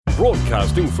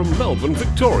broadcasting from Melbourne,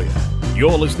 Victoria.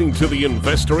 You're listening to the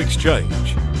Investor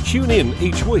Exchange. Tune in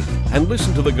each week and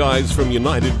listen to the guys from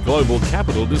United Global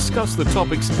Capital discuss the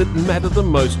topics that matter the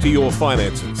most to your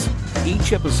finances.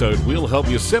 Each episode will help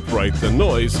you separate the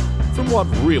noise from what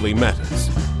really matters,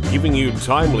 giving you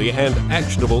timely and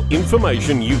actionable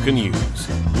information you can use.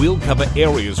 We'll cover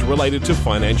areas related to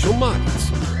financial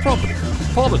markets, property,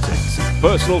 politics,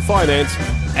 personal finance,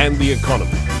 and the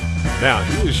economy. Now,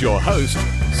 here's your host,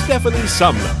 Stephanie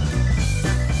Sumner.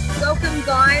 Welcome,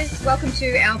 guys. Welcome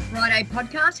to our Friday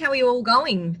podcast. How are you all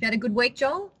going? Had a good week,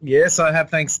 Joel? Yes, I have.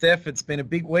 Thanks, Steph. It's been a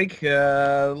big week.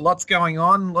 Lots going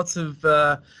on. Lots of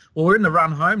we're in the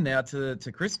run home now to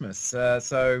Christmas.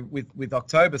 So with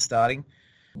October starting,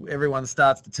 everyone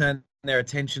starts to turn their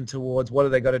attention towards what are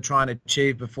they got to try and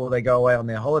achieve before they go away on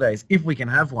their holidays, if we can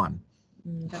have one.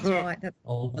 That's right.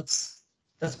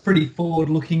 That's pretty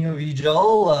forward-looking of you,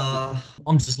 Joel.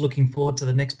 I'm just looking forward to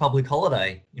the next public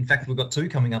holiday. In fact, we've got two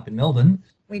coming up in Melbourne.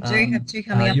 We do have two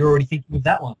coming up. You're already thinking of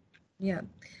that one. Yeah.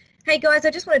 Hey, guys, I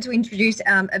just wanted to introduce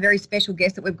a very special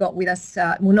guest that we've got with us.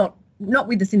 Not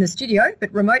with us in the studio,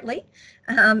 but remotely.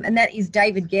 And that is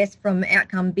David Guest from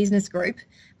Outcome Business Group.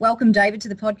 Welcome, David, to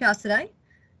the podcast today.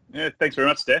 Yeah, thanks very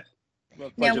much, Steph.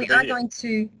 Now, we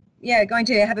are going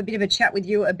to have a bit of a chat with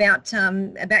you about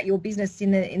your business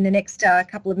in the next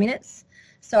couple of minutes.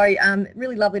 So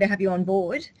really lovely to have you on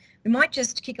board. We might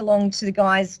just kick along to the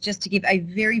guys just to give a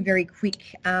very, very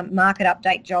quick market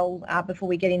update, Joel, before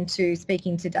we get into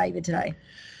speaking to David today.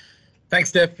 Thanks,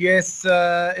 Steph. Yes,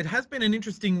 it has been an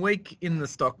interesting week in the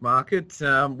stock market.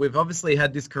 We've obviously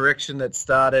had this correction that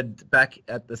started back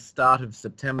at the start of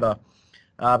September.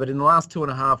 But in the last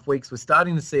 2.5 weeks, we're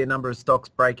starting to see a number of stocks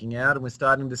breaking out, and we're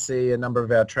starting to see a number of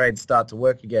our trades start to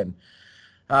work again.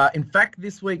 In fact,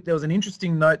 this week there was an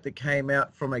interesting note that came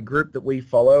out from a group that we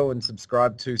follow and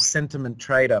subscribe to, Sentiment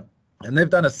Trader, and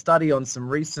they've done a study on some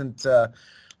recent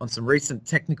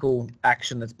technical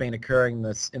action that's been occurring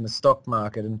in the stock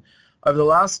market. And over the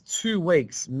last 2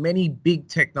 weeks, many big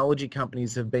technology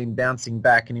companies have been bouncing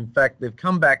back, and in fact, they've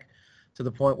come back to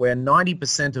the point where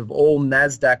 90% of all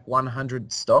NASDAQ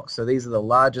 100 stocks, so these are the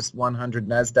largest 100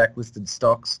 NASDAQ listed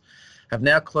stocks, have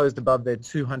now closed above their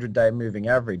 200-day moving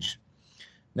average.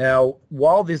 Now,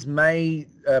 while this may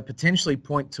potentially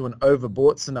point to an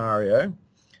overbought scenario,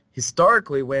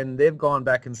 historically when they've gone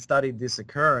back and studied this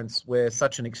occurrence where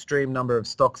such an extreme number of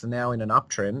stocks are now in an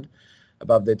uptrend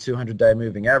above their 200-day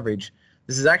moving average,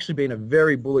 this has actually been a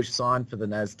very bullish sign for the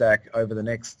NASDAQ over the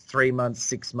next 3 months,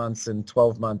 6 months and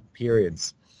 12-month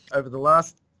periods. Over the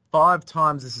last 5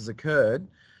 times this has occurred,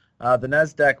 the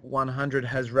NASDAQ 100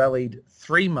 has rallied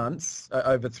 3 months,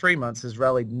 over 3 months, has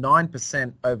rallied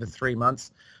 9% over 3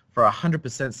 months for a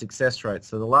 100% success rate.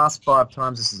 So the last 5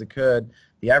 times this has occurred,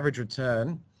 the average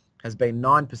return has been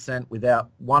 9%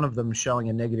 without one of them showing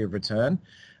a negative return.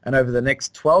 And over the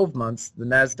next 12 months, the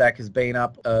NASDAQ has been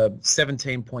up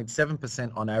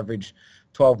 17.7% on average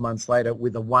 12 months later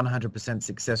with a 100%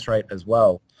 success rate as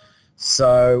well.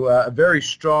 So a very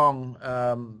strong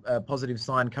positive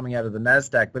sign coming out of the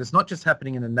NASDAQ. But it's not just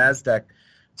happening in the NASDAQ.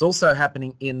 It's also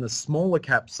happening in the smaller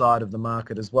cap side of the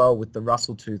market as well with the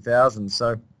Russell 2000.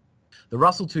 So the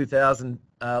Russell 2000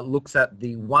 looks at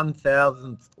the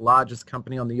 1,000th largest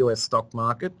company on the US stock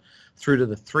market through to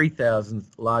the 3,000th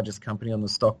largest company on the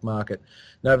stock market.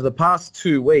 Now, over the past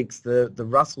 2 weeks, the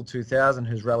Russell 2000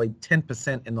 has rallied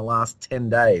 10% in the last 10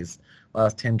 days,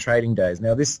 last 10 trading days.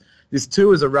 Now, this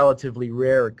too is a relatively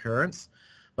rare occurrence,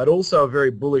 but also a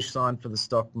very bullish sign for the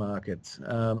stock market.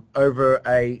 Over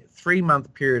a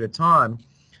 3-month period of time,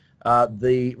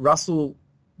 the Russell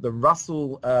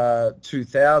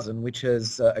 2000, which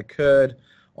has occurred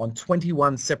on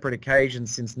 21 separate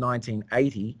occasions since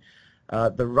 1980,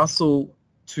 the Russell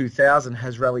 2000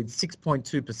 has rallied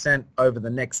 6.2% over the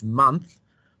next month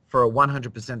for a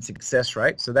 100% success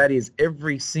rate. So that is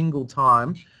every single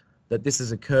time that this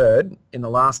has occurred in the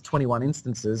last 21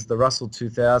 instances, the Russell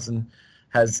 2000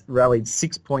 has rallied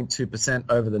 6.2%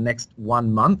 over the next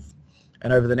 1 month.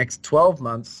 And over the next 12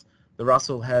 months, the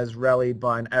Russell has rallied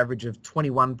by an average of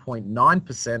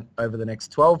 21.9% over the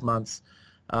next 12 months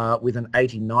with an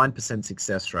 89%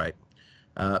 success rate.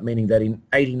 Meaning that in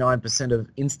 89% of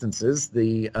instances,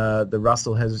 the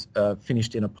Russell has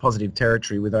finished in a positive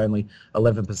territory with only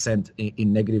 11%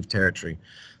 in negative territory.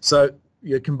 So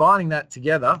you're combining that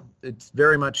together, it's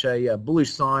very much a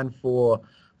bullish sign for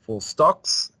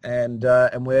stocks, and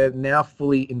we're now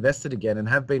fully invested again and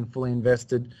have been fully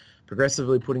invested,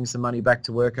 progressively putting some money back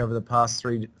to work over the past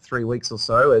three weeks or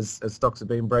so as stocks have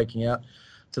been breaking out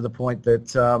to the point that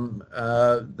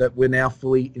that we're now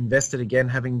fully invested again,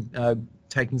 having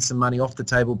taking some money off the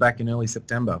table back in early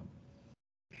September.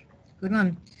 Good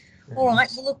one. All right.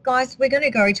 Well, look, guys, we're going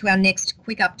to go to our next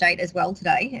quick update as well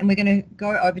today, and we're going to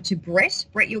go over to Brett.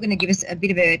 Brett, you're going to give us a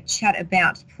bit of a chat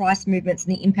about price movements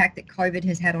and the impact that COVID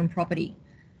has had on property.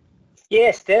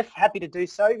 Yeah, Steph, happy to do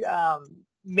so.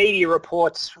 Media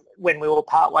reports when we were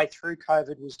partway through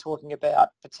COVID was talking about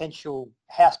potential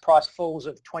house price falls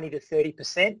of 20 to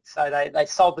 30%. So they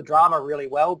sold the drama really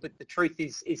well, but the truth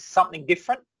is something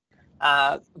different.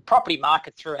 The property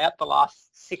market throughout the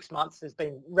last 6 months has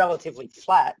been relatively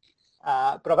flat,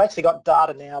 but I've actually got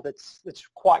data now that's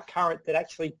quite current that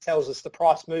actually tells us the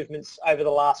price movements over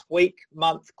the last week,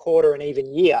 month, quarter, and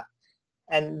even year.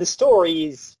 And the story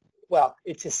is, well,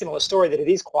 it's a similar story that it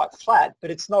is quite flat,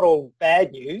 but it's not all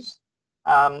bad news.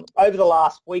 Over the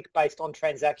last week, based on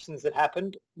transactions that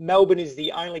happened, Melbourne is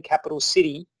the only capital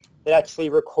city that actually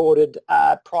recorded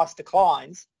price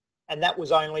declines, and that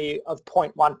was only of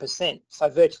 0.1%, so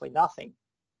virtually nothing.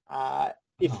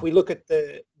 If we look at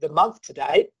the month to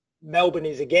date, Melbourne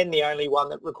is again the only one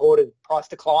that recorded price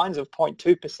declines of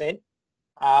 0.2%.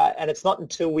 And it's not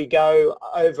until we go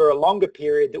over a longer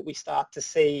period that we start to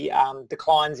see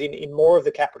declines in more of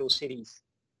the capital cities.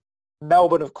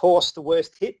 Melbourne, of course, the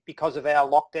worst hit because of our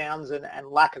lockdowns and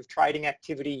lack of trading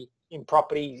activity in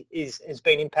property has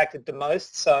been impacted the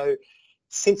most. So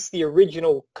since the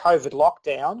original COVID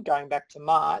lockdown, going back to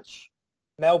March,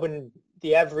 Melbourne,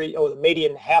 the average or the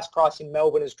median house price in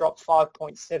Melbourne has dropped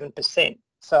 5.7%.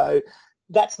 So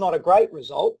that's not a great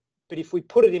result. But if we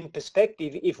put it in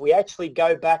perspective, if we actually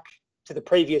go back to the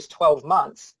previous 12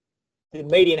 months, the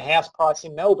median house price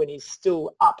in Melbourne is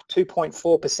still up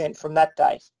 2.4% from that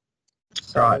date.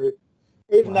 So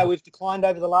even though we've declined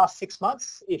over the last 6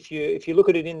 months, if you look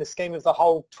at it in the scheme of the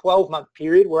whole 12-month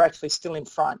period, we're actually still in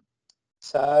front.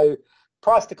 So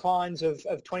price declines of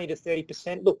 20 to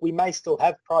 30%. Look, we may still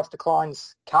have price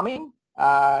declines coming.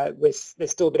 There's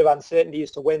still a bit of uncertainty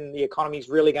as to when the economy is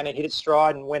really going to hit its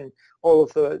stride and when all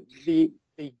of the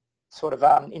sort of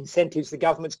incentives the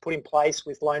government's put in place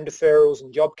with loan deferrals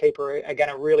and JobKeeper are going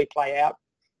to really play out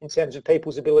in terms of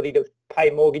people's ability to pay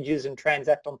mortgages and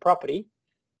transact on property.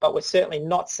 But we're certainly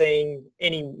not seeing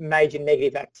any major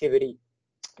negative activity.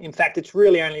 In fact, it's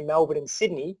really only Melbourne and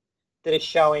Sydney that are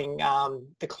showing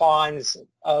declines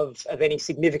of any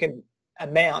significant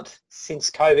amount since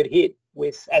COVID hit,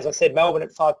 with, as I said, Melbourne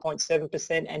at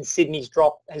 5.7% and Sydney's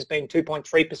drop has been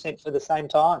 2.3% for the same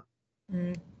time.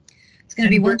 It's going to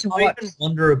be one to watch.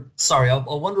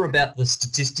 I wonder about the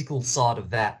statistical side of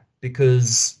that,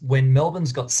 because when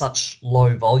Melbourne's got such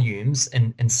low volumes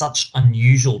and such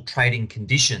unusual trading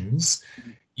conditions,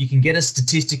 you can get a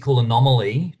statistical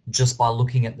anomaly just by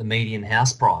looking at the median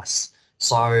house price.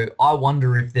 So I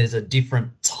wonder if there's a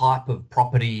different type of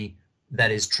property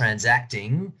that is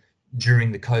transacting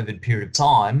during the COVID period of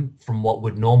time from what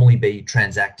would normally be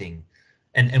transacting.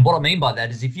 And what I mean by that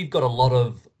is if you've got a lot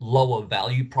of lower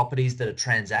value properties that are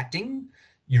transacting,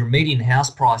 your median house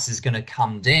price is going to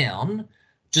come down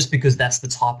just because that's the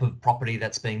type of property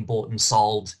that's being bought and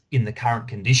sold in the current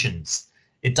conditions.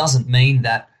 It doesn't mean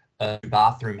that a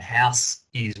bathroom house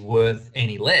is worth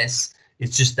any less.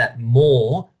 It's just that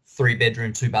more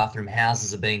 3-bedroom, 2-bathroom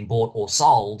houses are being bought or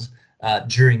sold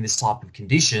during this type of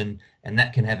condition, and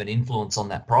that can have an influence on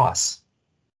that price.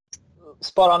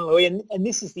 Spot on, Louis, and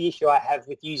this is the issue I have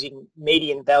with using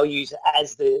median values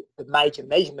as the major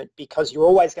measurement, because you're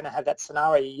always going to have that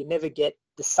scenario. You never get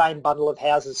the same bundle of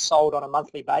houses sold on a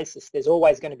monthly basis. There's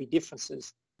always going to be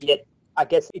differences. Yet, I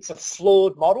guess it's a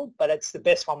flawed model, but it's the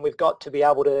best one we've got to be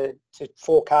able to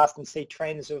forecast and see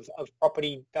trends of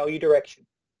property value direction.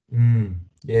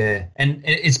 Yeah, and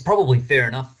it's probably fair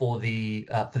enough for the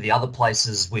other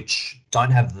places which don't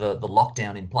have the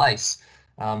lockdown in place.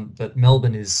 But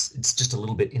Melbourne it's just a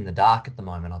little bit in the dark at the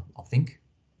moment, I think.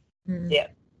 Yeah,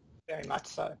 very much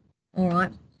so. All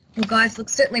right. Well, guys, look,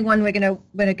 certainly one we're going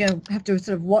to have to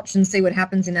sort of watch and see what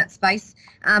happens in that space.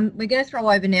 We're going to throw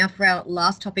over now for our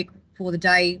last topic for the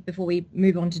day before we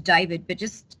move on to David. But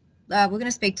just we're going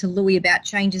to speak to Louis about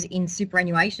changes in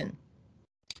superannuation.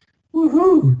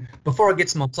 Woohoo! Before I get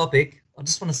to my topic, I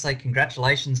just want to say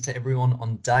congratulations to everyone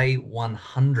on day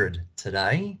 100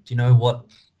 today. Do you know what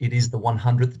it is the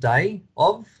 100th day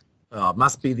of? Oh, it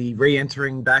must be the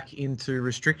re-entering back into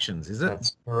restrictions, is it?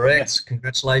 That's correct. Yes.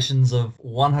 Congratulations of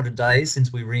 100 days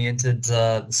since we re-entered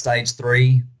stage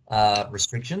 3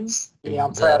 restrictions. Yeah,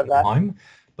 I'm proud of that. Home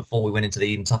before we went into the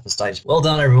even tougher stage. Well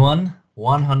done, everyone.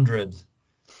 100. It's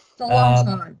a long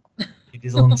time. It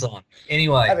is a long time.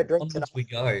 Anyway, onwards we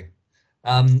go.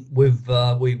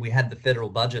 We had the federal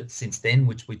budget since then,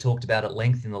 which we talked about at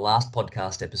length in the last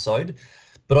podcast episode.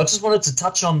 But I just wanted to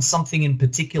touch on something in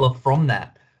particular from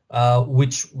that,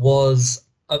 which was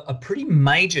a pretty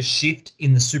major shift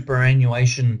in the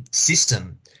superannuation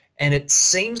system. And it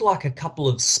seems like a couple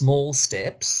of small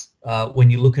steps when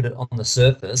you look at it on the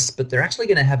surface, but they're actually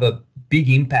going to have a big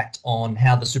impact on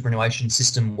how the superannuation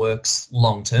system works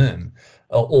long term,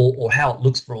 or how it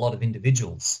looks for a lot of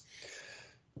individuals.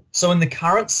 So in the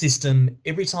current system,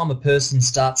 every time a person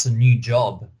starts a new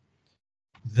job,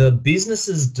 the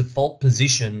business's default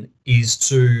position is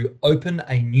to open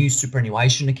a new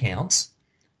superannuation account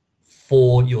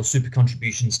for your super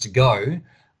contributions to go,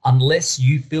 unless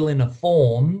you fill in a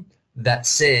form that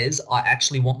says, I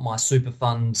actually want my super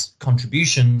fund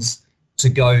contributions to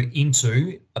go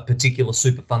into a particular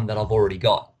super fund that I've already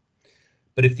got.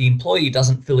 But if the employee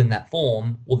doesn't fill in that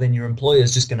form, well, then your employer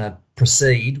is just going to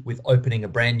proceed with opening a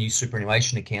brand new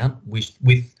superannuation account with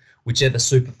whichever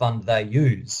super fund they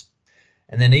use.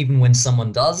 And then even when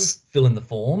someone does fill in the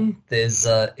form, there's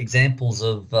examples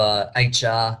of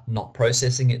HR not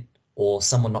processing it, or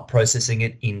someone not processing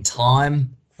it in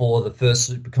time for the first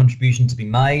super contribution to be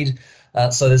made.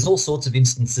 So there's all sorts of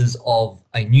instances of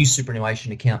a new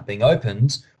superannuation account being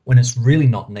opened when it's really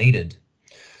not needed.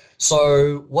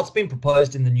 So what's been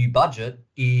proposed in the new budget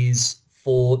is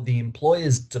for the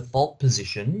employer's default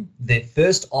position, their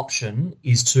first option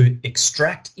is to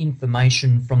extract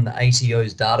information from the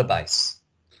ATO's database.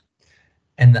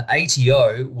 And the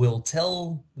ATO will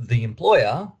tell the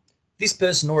employer, this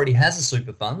person already has a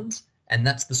super fund, and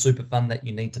that's the super fund that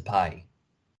you need to pay.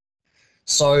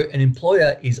 So an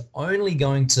employer is only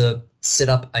going to set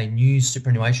up a new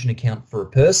superannuation account for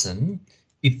a person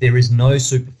if there is no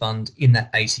super fund in that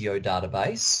ATO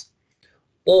database,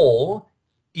 or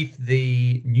if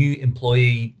the new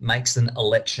employee makes an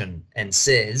election and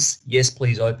says, yes,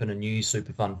 please open a new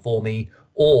super fund for me,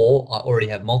 or I already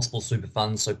have multiple super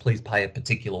funds, so please pay a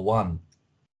particular one.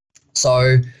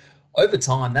 So over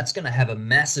time, that's going to have a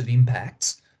massive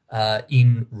impact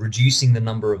in reducing the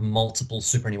number of multiple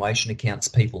superannuation accounts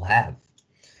people have.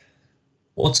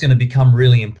 What's going to become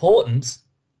really important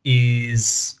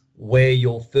is where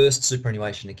your first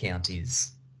superannuation account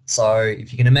is. So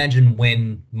if you can imagine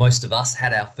when most of us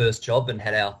had our first job and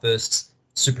had our first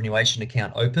superannuation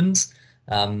account opened,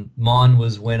 mine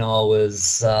was when I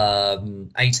was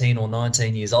 18 or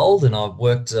 19 years old, and I've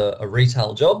worked a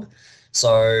retail job.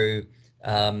 So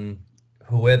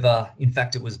whoever, in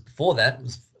fact, it was before that, it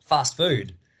was fast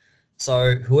food.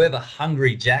 So whoever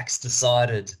Hungry Jack's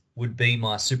decided would be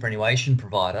my superannuation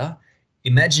provider,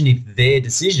 imagine if their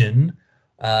decision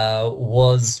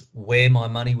was where my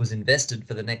money was invested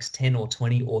for the next 10 or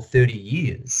 20 or 30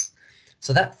 years.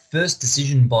 So that first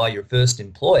decision by your first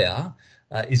employer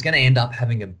is going to end up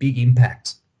having a big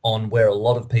impact on where a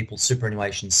lot of people's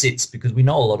superannuation sits, because we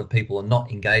know a lot of people are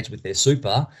not engaged with their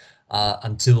super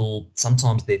until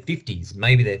sometimes their 50s,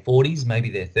 maybe their 40s, maybe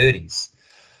their 30s.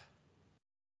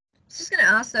 I was just going to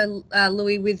ask, though,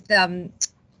 Louis, with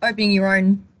opening your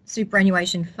own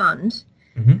superannuation fund,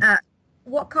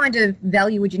 what kind of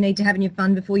value would you need to have in your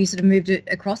fund before you sort of moved it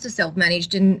across to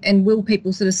self-managed, and will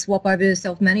people sort of swap over to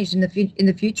self-managed in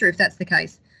the future if that's the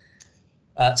case?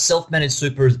 Self-managed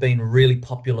super has been really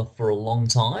popular for a long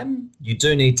time. You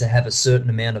do need to have a certain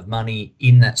amount of money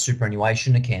in that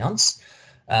superannuation account.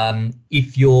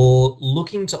 If you're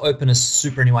looking to open a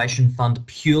superannuation fund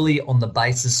purely on the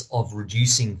basis of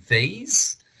reducing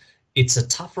fees, it's a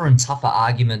tougher and tougher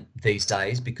argument these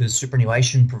days, because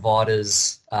superannuation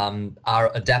providers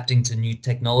are adapting to new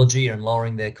technology and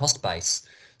lowering their cost base.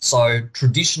 So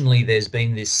traditionally, there's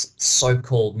been this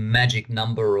so-called magic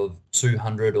number of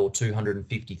 200 or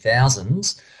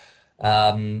 250,000,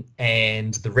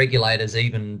 and the regulators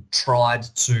even tried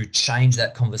to change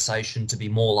that conversation to be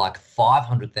more like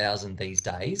 500,000 these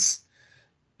days.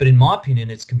 But in my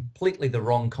opinion, it's completely the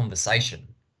wrong conversation,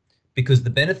 because the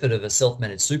benefit of a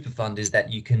self-managed super fund is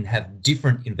that you can have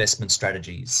different investment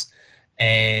strategies.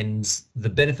 And the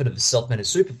benefit of a self-managed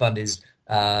super fund is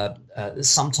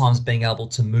sometimes being able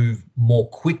to move more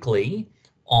quickly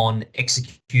on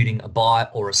executing a buy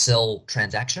or a sell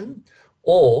transaction,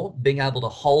 or being able to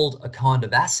hold a kind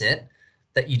of asset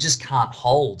that you just can't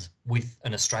hold with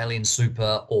an Australian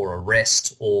super or a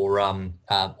REST or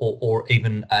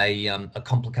even a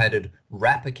complicated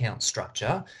wrap account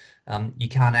structure. You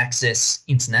can't access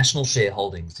international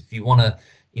shareholdings. If you want to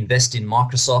invest in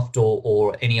Microsoft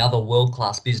or any other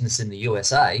world-class business in the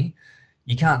USA,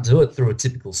 you can't do it through a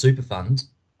typical super fund.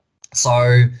 So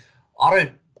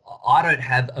I don't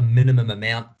have a minimum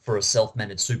amount for a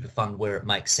self-managed super fund where it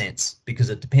makes sense, because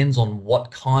it depends on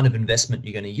what kind of investment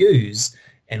you're going to use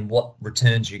and what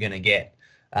returns you're going to get.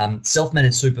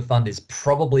 Self-managed super fund is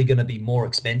probably going to be more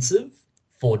expensive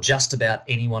for just about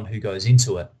anyone who goes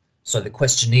into it. So the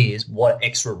question is, what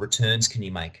extra returns can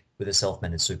you make with a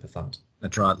self-managed super fund?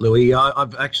 That's right, Louis.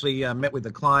 I've actually met with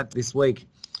a client this week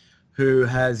who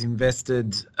has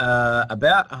invested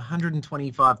about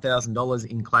 $125,000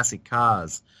 in classic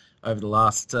cars over the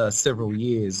last several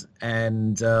years.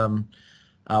 And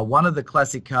one of the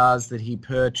classic cars that he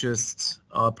purchased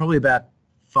probably about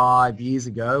 5 years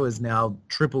ago has now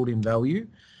tripled in value.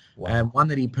 Wow. And one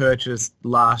that he purchased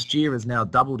last year has now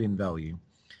doubled in value.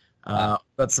 Wow.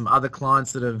 Got some other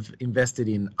clients that have invested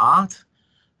in art.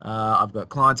 I've got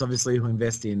clients, obviously, who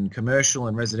invest in commercial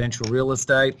and residential real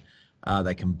estate.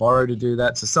 They can borrow to do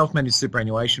that. So self-managed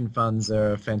superannuation funds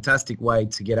are a fantastic way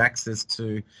to get access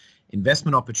to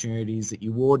investment opportunities that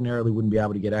you ordinarily wouldn't be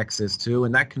able to get access to,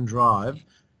 and that can drive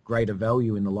greater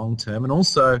value in the long term, and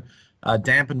also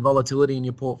dampen volatility in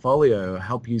your portfolio,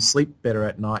 help you sleep better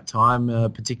at night time,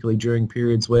 particularly during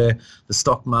periods where the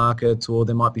stock market or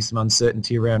there might be some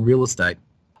uncertainty around real estate.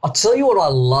 I'll tell you what I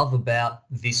love about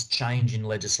this change in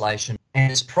legislation,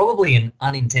 and it's probably an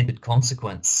unintended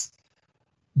consequence.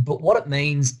 But what it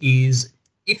means is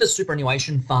if a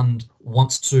superannuation fund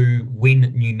wants to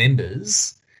win new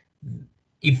members,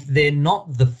 if they're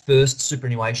not the first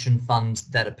superannuation fund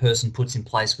that a person puts in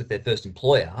place with their first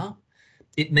employer,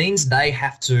 it means they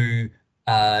have to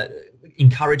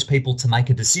encourage people to make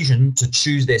a decision to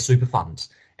choose their super fund.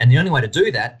 And the only way to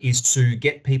do that is to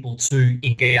get people to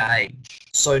engage.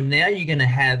 So now you're going to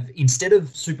have, instead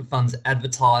of super funds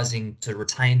advertising to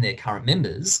retain their current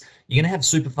members, you're going to have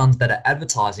super funds that are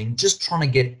advertising just trying to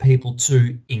get people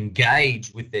to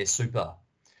engage with their super.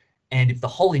 And if the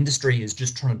whole industry is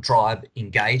just trying to drive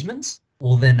engagement,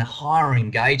 well, then higher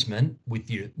engagement with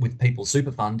people's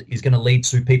super fund is going to lead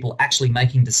to people actually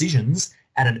making decisions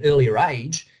at an earlier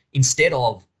age, instead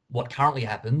of what currently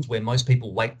happens, where most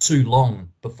people wait too long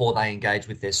before they engage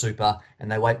with their super,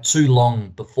 and they wait too long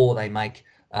before they make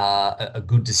a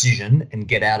good decision and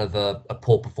get out of a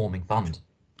poor performing fund.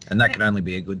 And that can only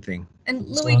be a good thing. And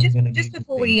Louis, just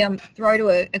before we throw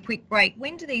to a quick break,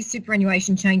 when do these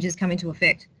superannuation changes come into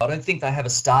effect? I don't think they have a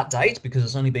start date because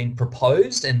it's only been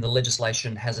proposed and the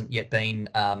legislation hasn't yet been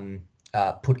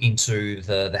put into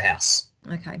the House.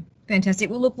 Okay,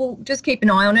 fantastic. Well, look, we'll just keep an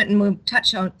eye on it, and we'll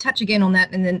touch again on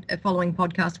that in the following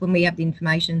podcast when we have the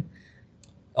information.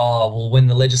 Oh, well, when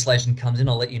the legislation comes in,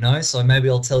 I'll let you know. So maybe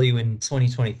I'll tell you in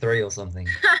 2023 or something.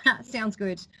 Sounds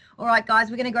good. All right, guys,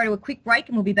 we're going to go to a quick break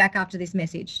and we'll be back after this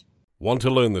message. Want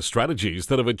to learn the strategies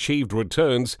that have achieved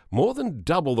returns more than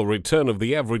double the return of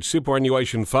the average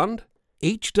superannuation fund?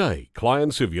 Each day,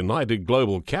 clients of United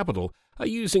Global Capital are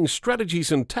using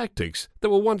strategies and tactics that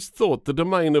were once thought the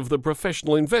domain of the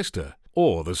professional investor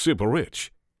or the super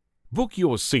rich. Book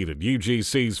your seat at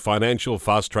UGC's Financial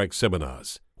Fast Track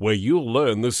seminars, where you'll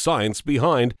learn the science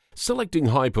behind selecting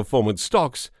high-performance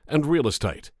stocks and real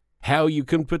estate, how you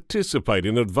can participate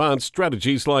in advanced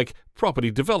strategies like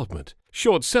property development,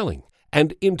 short selling,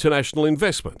 and international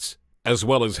investments, as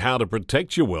well as how to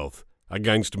protect your wealth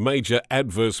against major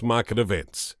adverse market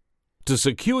events. To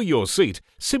secure your seat,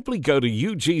 simply go to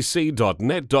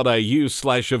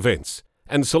ugc.net.au/events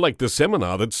and select the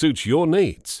seminar that suits your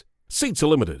needs. Seats are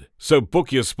limited, so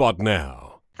book your spot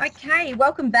now. Okay,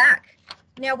 welcome back.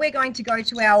 Now we're going to go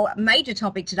to our major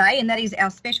topic today, and that is our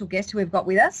special guest who we've got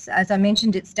with us. As I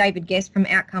mentioned, it's David Guest from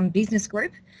Outcome Business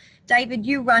Group. David,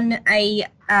 you run a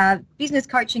business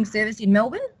coaching service in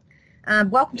Melbourne.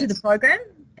 Welcome to the program,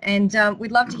 and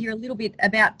we'd love to hear a little bit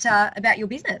about your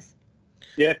business.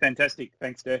 Yeah, fantastic.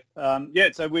 Thanks, Steph.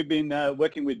 So we've been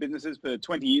working with businesses for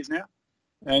 20 years now,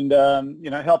 and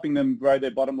helping them grow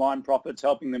their bottom line profits,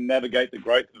 helping them navigate the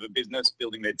growth of a business,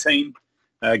 building their team,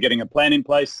 getting a plan in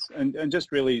place, and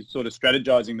just really sort of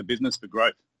strategizing the business for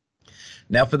growth.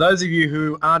 Now, for those of you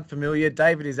who aren't familiar,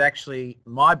 David is actually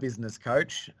my business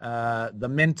coach, the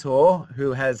mentor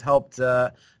who has helped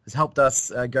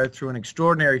us go through an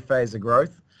extraordinary phase of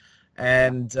growth,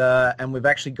 and we've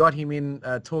actually got him in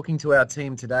talking to our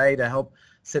team today to help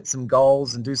set some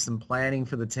goals and do some planning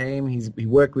for the team. He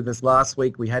worked with us last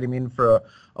week. We had him in for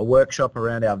a workshop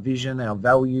around our vision, our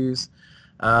values.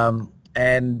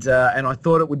 And I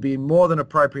thought it would be more than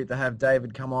appropriate to have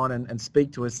David come on and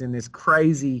speak to us in this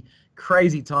crazy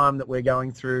time that we're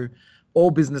going through. All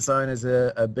business owners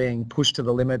are being pushed to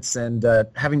the limits and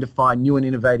having to find new and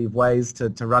innovative ways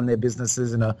to run their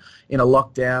businesses in a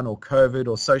lockdown or COVID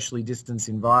or socially distanced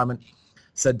environment.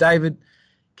 So David,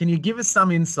 can you give us some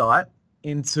insight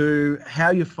into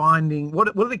how you're finding, what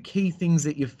are the key things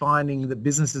that you're finding that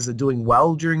businesses are doing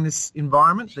well during this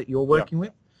environment that you're working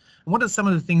with? And what are some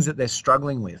of the things that they're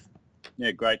struggling with? Yeah,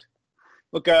 great.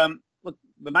 Look, the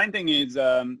main thing is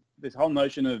this whole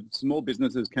notion of small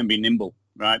businesses can be nimble,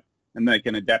 right? And they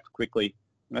can adapt quickly.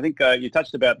 And I think you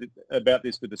touched about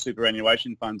this with the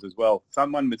superannuation funds as well.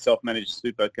 Someone with self-managed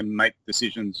super can make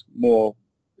decisions more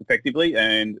effectively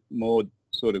and more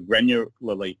sort of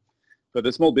granularly. For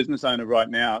the small business owner right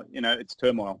now, it's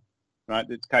turmoil, right?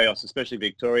 It's chaos, especially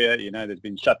Victoria. There's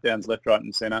been shutdowns left, right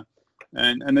and centre.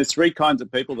 And there's three kinds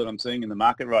of people that I'm seeing in the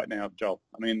market right now, Joel.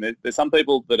 I mean, there's some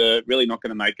people that are really not going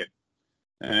to make it.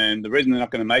 And the reason they're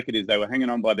not going to make it is they were hanging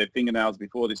on by their fingernails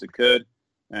before this occurred,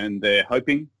 and they're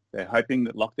hoping that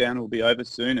lockdown will be over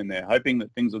soon, and they're hoping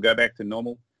that things will go back to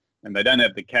normal, and they don't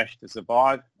have the cash to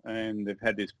survive, and they've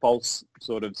had this false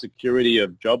sort of security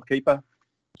of JobKeeper,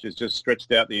 which has just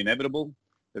stretched out the inevitable.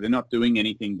 So they're not doing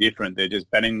anything different. They're just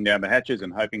battening down the hatches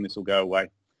and hoping this will go away.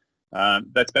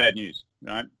 That's bad news,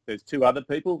 right? There's two other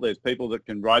people. There's people that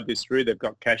can ride this through. They've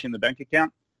got cash in the bank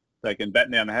account. They can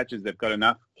batten down the hatches. They've got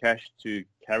enough cash to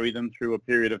carry them through a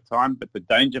period of time. But the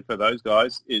danger for those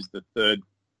guys is the third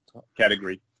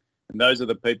category. And those are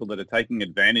the people that are taking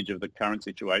advantage of the current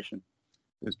situation.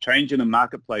 Because change in a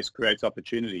marketplace creates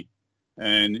opportunity.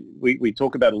 And we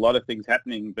talk about a lot of things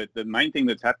happening, but the main thing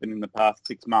that's happened in the past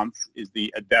 6 months is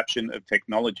the adoption of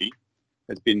technology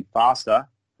has been faster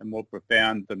and more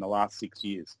profound than the last 6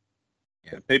 years.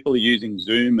 Yeah. People are using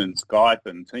Zoom and Skype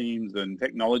and Teams and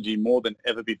technology more than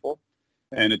ever before,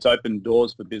 and it's opened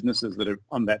doors for businesses that are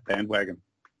on that bandwagon.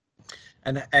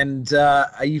 And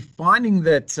are you finding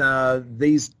that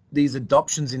these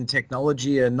adoptions in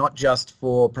technology are not just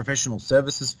for professional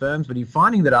services firms, but are you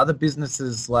finding that other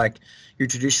businesses like your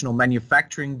traditional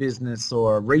manufacturing business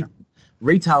or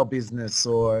retail business,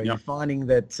 or you're finding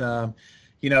that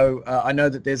I know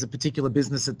that there's a particular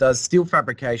business that does steel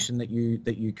fabrication that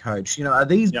you coach. Are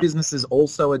these businesses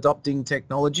also adopting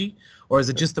technology, or is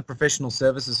it just the professional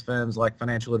services firms like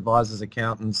financial advisors,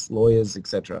 accountants, lawyers,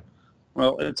 etc.?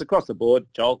 Well, it's across the board,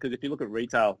 Joel, because if you look at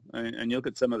retail and you look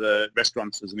at some of the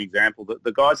restaurants as an example,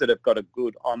 the guys that have got a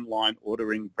good online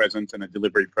ordering presence and a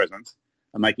delivery presence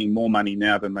are making more money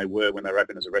now than they were when they were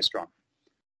open as a restaurant,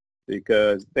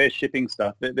 because they're shipping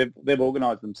stuff. They've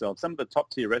organised themselves. Some of the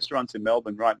top-tier restaurants in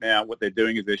Melbourne right now, what they're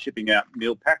doing is they're shipping out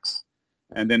meal packs,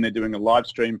 and then they're doing a live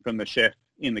stream from the chef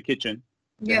in the kitchen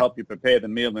to help you prepare the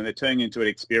meal, and they're turning it into an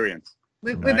experience.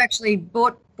 We've actually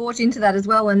bought into that as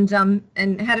well, and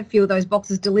had a few of those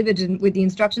boxes delivered with the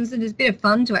instructions, and it's a bit of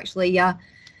fun to actually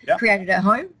create it at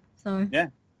home. So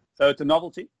it's a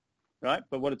novelty, right?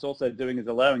 But what it's also doing is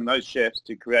allowing those chefs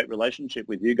to create relationship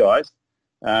with you guys.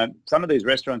 Some of these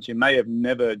restaurants you may have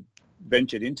never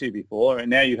ventured into before, and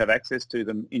now you have access to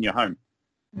them in your home.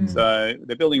 So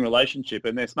they're building relationship,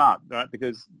 and they're smart, right?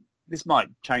 Because this might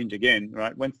change again,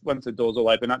 right? Once the doors all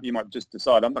open up, you might just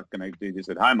decide, I'm not going to do this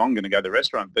at home. I'm going to go to the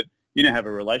restaurant. But you now have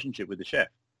a relationship with the chef.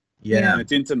 Yeah. And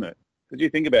it's intimate. Because you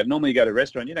think about it, normally you go to a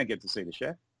restaurant, you don't get to see the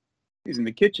chef. He's in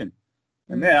the kitchen.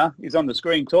 And now he's on the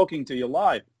screen talking to you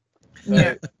live.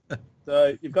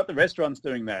 So you've got the restaurants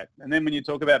doing that. And then when you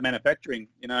talk about manufacturing,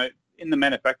 in the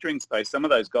manufacturing space, some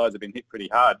of those guys have been hit pretty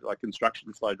hard, like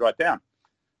construction slowed right down.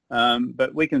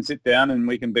 But we can sit down and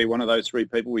we can be one of those three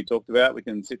people we talked about. We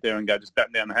can sit there and go, just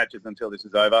batten down the hatches until this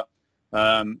is over.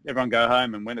 Everyone go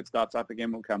home, and when it starts up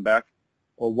again, we'll come back.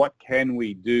 Or what can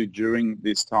we do during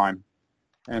this time?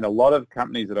 And a lot of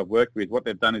companies that I've worked with, what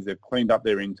they've done is they've cleaned up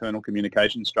their internal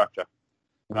communication structure.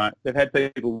 Right? They've had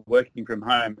people working from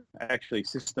home actually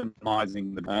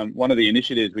systemizing them. One of the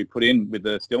initiatives we put in with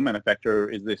the steel manufacturer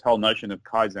is this whole notion of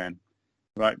Kaizen,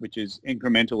 right, which is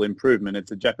incremental improvement.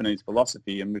 It's a Japanese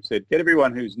philosophy, and we've said get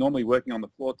everyone who's normally working on the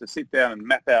floor to sit down and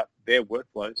map out their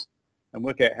workflows and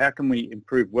work out how can we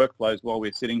improve workflows while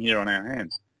we're sitting here on our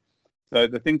hands. So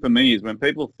the thing for me is when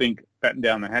people think batten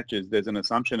down the hatches, there's an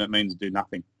assumption it means do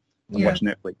nothing and watch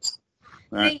Netflix.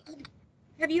 Right? Hey,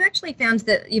 have you actually found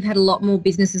that you've had a lot more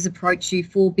businesses approach you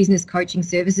for business coaching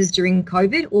services during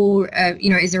COVID, or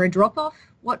is there a drop-off?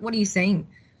 What are you seeing?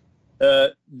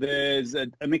 There's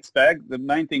a mixed bag. The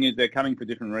main thing is they're coming for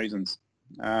different reasons.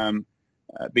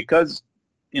 Because,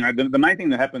 the main thing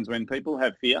that happens when people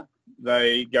have fear,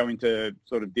 they go into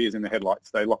sort of deers in the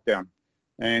headlights. They lock down.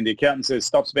 And the accountant says,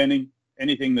 stop spending.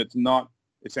 Anything that's not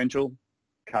essential,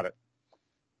 cut it.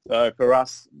 So for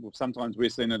us, sometimes we're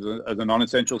seen as a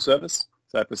non-essential service.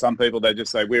 So for some people, they just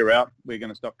say, we're out. We're going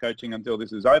to stop coaching until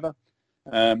this is over.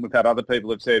 We've had other people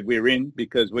have said, we're in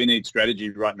because we need strategy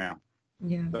right now.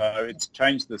 Yeah. So it's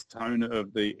changed the tone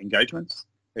of the engagements.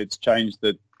 It's changed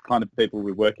the kind of people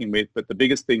we're working with. But the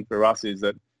biggest thing for us is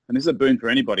that, and this is a boon for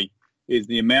anybody, is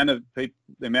the amount of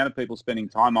people spending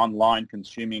time online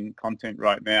consuming content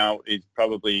right now is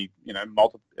probably,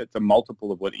 it's a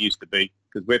multiple of what it used to be.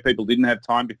 Because where people didn't have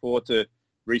time before to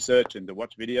research and to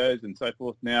watch videos and so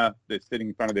forth. Now they're sitting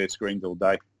in front of their screens all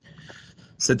day.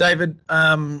 So, David,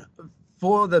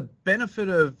 for the benefit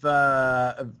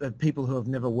of people who have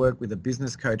never worked with a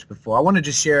business coach before, I want to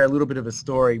just share a little bit of a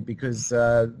story because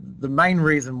the main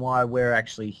reason why we're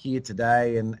actually here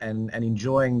today and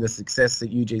enjoying the success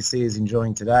that UGC is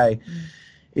enjoying today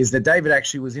is that David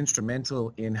actually was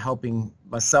instrumental in helping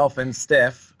myself and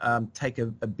Steph take a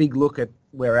big look at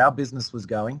where our business was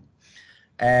going.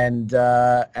 And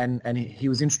he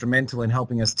was instrumental in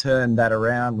helping us turn that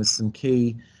around with some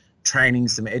key training,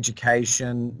 some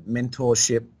education,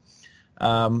 mentorship.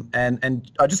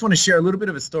 And I just want to share a little bit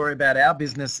of a story about our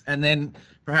business, and then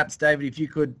perhaps, David, if you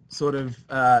could sort of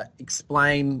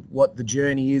explain what the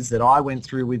journey is that I went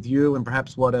through with you, and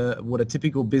perhaps what a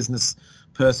typical business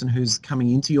person who's coming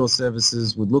into your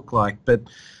services would look like. But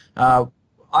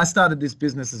I started this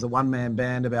business as a one-man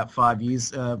band about 5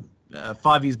 years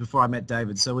before I met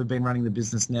David. So we've been running the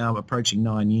business now approaching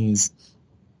 9 years.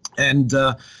 And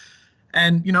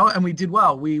we did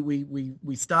well.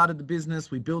 We started the business,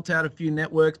 we built out a few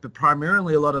networks, but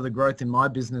primarily a lot of the growth in my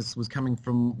business was coming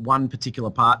from one particular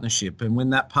partnership. And when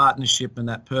that partnership and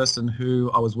that person who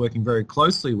I was working very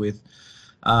closely with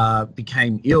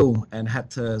became ill and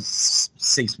had to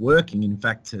cease working, in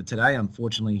fact, today,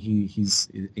 unfortunately, he's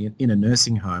in a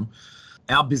nursing home,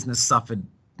 our business suffered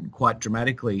quite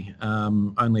dramatically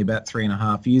only about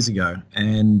 3.5 years ago.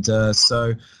 And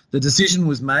so the decision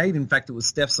was made. In fact, it was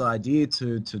Steph's idea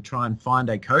to try and find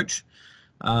a coach.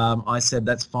 I said,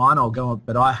 that's fine, I'll go,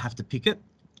 but I have to pick it.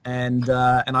 And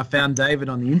I found David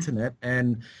on the internet.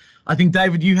 And I think,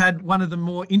 David, you had one of the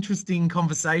more interesting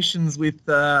conversations with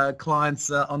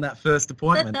clients on that first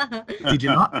appointment. Did you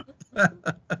not?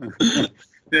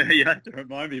 Yeah, you have to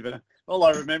remind me, but all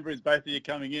I remember is both of you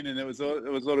coming in, and it was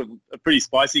sort of a pretty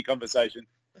spicy conversation.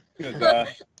 I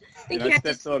think you had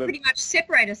to pretty much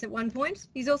separate us at one point.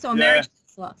 He's also a marriage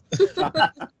counselor.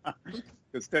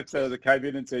 Because Steph sort of came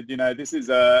in and said, this is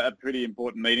a pretty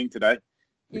important meeting today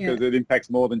because it impacts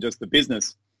more than just the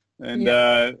business. And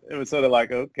it was sort of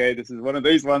like, okay, this is one of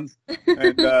these ones.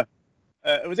 And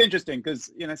it was interesting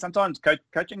because, sometimes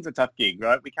coaching's a tough gig,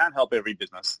 right? We can't help every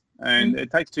business. And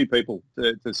it takes two people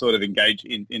to sort of engage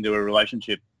into a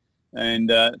relationship.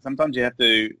 And sometimes you have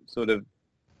to sort of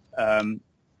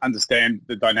understand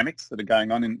the dynamics that are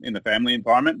going on in the family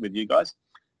environment with you guys.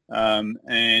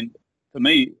 And for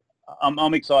me,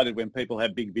 I'm excited when people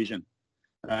have big vision,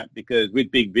 because with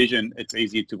big vision, it's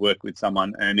easier to work with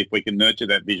someone. And if we can nurture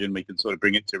that vision, we can sort of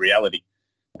bring it to reality.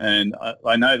 And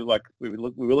I know that, like, we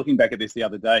were looking back at this the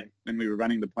other day when we were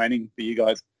running the planning for you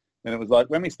guys, and it was like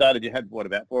when we started, you had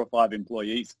about 4 or 5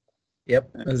 employees.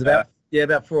 Yep, it was about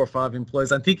 4 or 5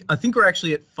 employees. I think we're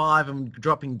actually at 5 and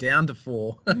dropping down to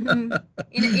 4. in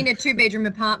a 2-bedroom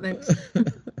apartment.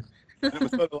 It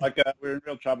was sort of like we're in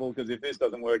real trouble because if this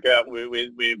doesn't work out, we're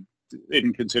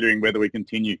even considering whether we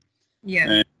continue. Yeah.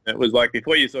 And it was like,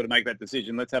 before you sort of make that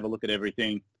decision, let's have a look at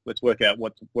everything. Let's work out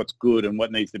what's good and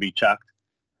what needs to be chucked.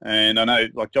 And I know,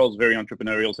 like, Joel's very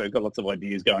entrepreneurial, so he's got lots of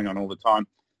ideas going on all the time.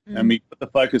 And we put the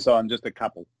focus on just a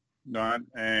couple, right?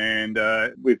 And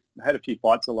we've had a few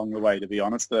fights along the way, to be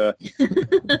honest.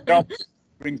 Joel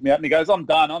brings me up and he goes, I'm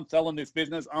done. I'm selling this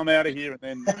business. I'm out of here. And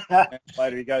then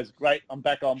later he goes, great, I'm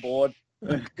back on board.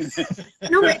 Normally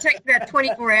it takes about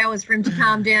 24 hours for him to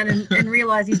calm down and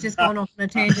realise he's just gone off on a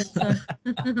tangent.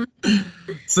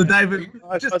 So David,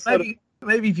 just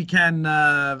maybe if you can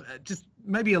just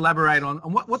maybe elaborate on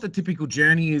what the typical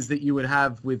journey is that you would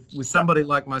have with somebody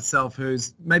like myself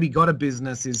who's maybe got a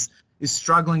business, is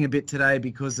struggling a bit today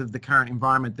because of the current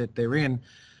environment that they're in.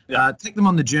 Take them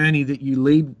on the journey that you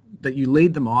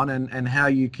lead them on, and how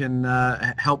you can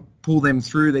help pull them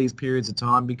through these periods of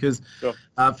time. Because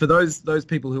for those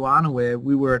people who aren't aware,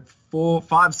 we were at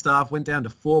 5 staff, went down to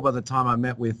 4 by the time I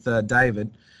met with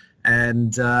David.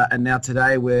 And now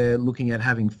today we're looking at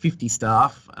having 50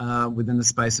 staff within the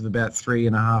space of about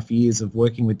 3.5 years of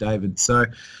working with David. So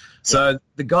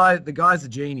the guy's a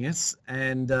genius,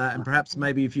 and perhaps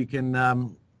maybe if you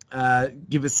can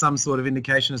give us some sort of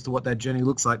indication as to what that journey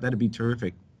looks like, that'd be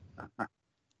terrific.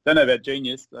 Don't know about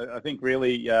genius. I think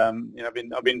really, I've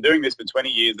been doing this for 20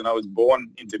 years, and I was born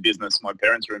into business. My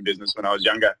parents were in business when I was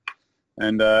younger.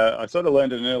 And I sort of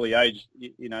learned at an early age,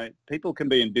 people can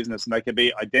be in business and they can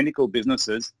be identical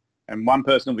businesses, and one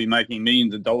person will be making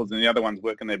millions of dollars and the other one's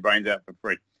working their brains out for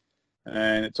free.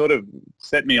 And it sort of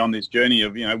set me on this journey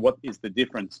of, what is the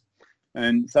difference?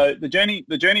 And so the journey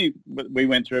we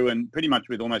went through, and pretty much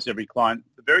with almost every client,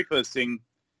 the very first thing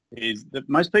is that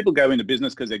most people go into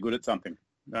business because they're good at something,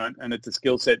 right? And it's a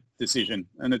skill set decision.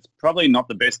 And it's probably not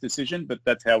the best decision, but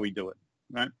that's how we do it,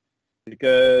 right?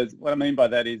 Because what I mean by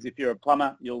that is if you're a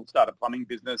plumber, you'll start a plumbing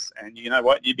business and you know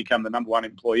what? You become the number one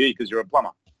employee because you're a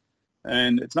plumber.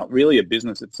 And it's not really a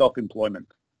business, it's self-employment.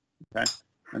 Okay.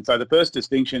 And so the first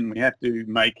distinction we have to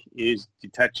make is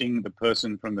detaching the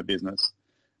person from the business.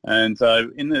 And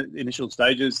so in the initial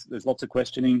stages, there's lots of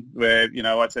questioning where,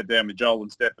 I sat down with Joel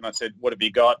and Steph and I said, what have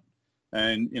you got?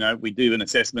 And, we do an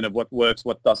assessment of what works,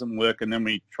 what doesn't work, and then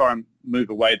we try and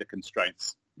move away the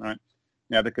constraints, right?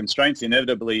 Now, the constraints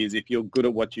inevitably is if you're good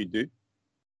at what you do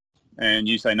and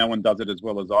you say no one does it as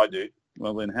well as I do,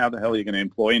 well, then how the hell are you going to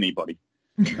employ anybody,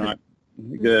 right?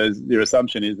 Because your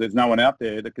assumption is there's no one out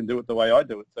there that can do it the way I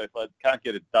do it. So if I can't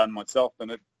get it done myself,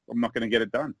 then I'm not going to get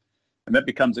it done. And that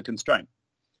becomes a constraint.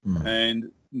 Mm.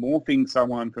 And morphing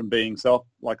someone from being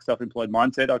self-employed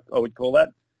mindset, I would call that,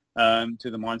 to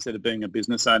the mindset of being a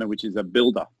business owner, which is a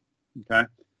builder, okay,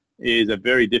 is a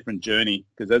very different journey.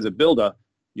 Because as a builder,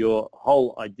 your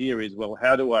whole idea is, well,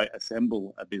 how do I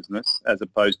assemble a business as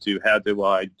opposed to how do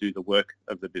I do the work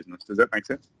of the business? Does that make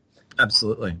sense?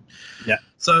 Absolutely. Yeah.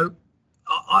 So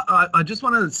I just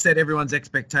want to set everyone's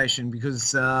expectation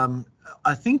because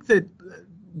I think that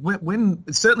when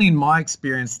certainly in my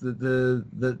experience, the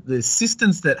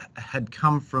assistance that had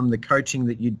come from the coaching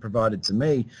that you'd provided to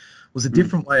me was a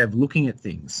different way of looking at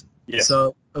things. Yeah.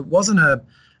 So it wasn't a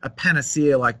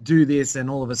panacea like do this and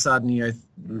all of a sudden,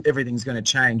 everything's going to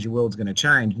change, your world's going to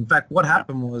change. In fact, what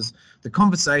happened was the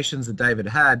conversations that David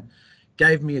had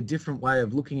gave me a different way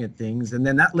of looking at things. And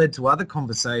then that led to other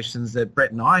conversations that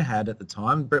Brett and I had at the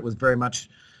time. Brett was very much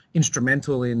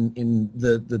instrumental in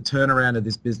the turnaround of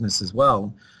this business as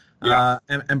well. Yeah.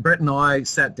 And Brett and I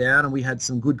sat down and we had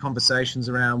some good conversations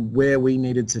around where we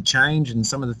needed to change and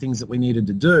some of the things that we needed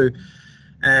to do.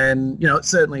 And,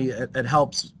 certainly it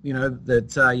helps,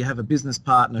 that you have a business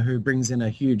partner who brings in a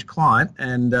huge client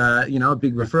and, a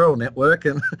big referral network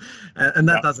and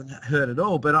that doesn't hurt at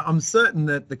all. But I'm certain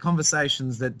that the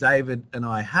conversations that David and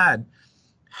I had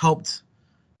helped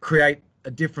create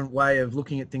a different way of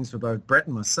looking at things for both Brett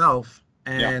and myself.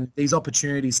 And these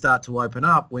opportunities start to open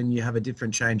up when you have a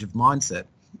different change of mindset.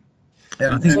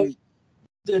 And I think,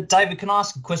 David, can I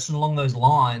ask a question along those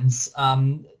lines?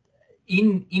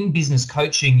 In business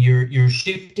coaching, you're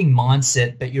shifting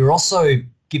mindset, but you're also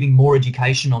giving more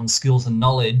education on skills and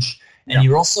knowledge, and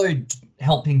you're also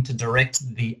helping to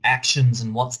direct the actions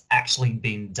and what's actually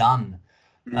been done.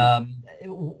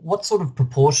 What sort of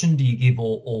proportion do you give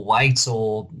or weight,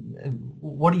 or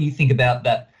what do you think about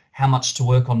that? How much to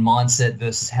work on mindset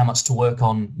versus how much to work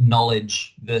on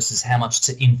knowledge versus how much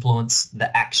to influence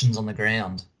the actions on the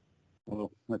ground?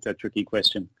 Well, that's a tricky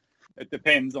question. It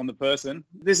depends on the person.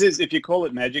 This is, if you call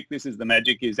it magic, this is the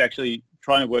magic, is actually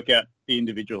trying to work out the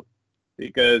individual.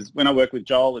 Because when I work with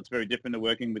Joel, it's very different to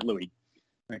working with Louis,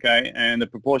 okay? And the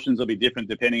proportions will be different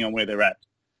depending on where they're at.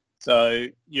 So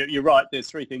you're right, there's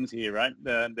three things here, right?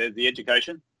 There's the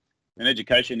education. And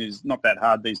education is not that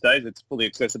hard these days. It's fully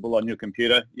accessible on your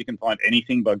computer. You can find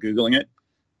anything by Googling it.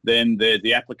 Then there's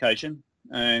the application,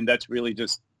 and that's really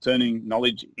just turning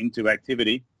knowledge into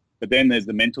activity. But then there's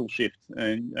the mental shift,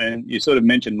 and you sort of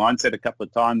mentioned mindset a couple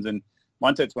of times, and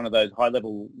mindset's one of those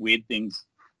high-level weird things,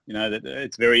 that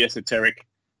it's very esoteric,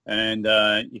 and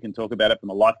you can talk about it from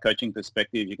a life coaching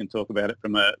perspective, you can talk about it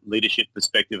from a leadership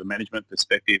perspective, a management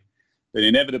perspective, but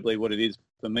inevitably what it is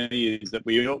for me is that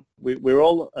we're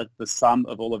all at the sum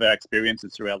of all of our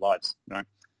experiences through our lives, right?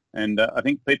 And I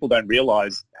think people don't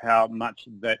realise how much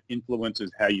that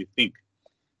influences how you think,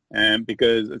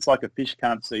 because it's like a fish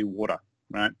can't see water,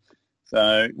 right?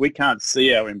 So we can't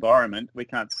see our environment. We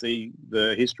can't see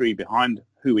the history behind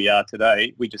who we are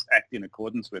today. We just act in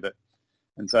accordance with it.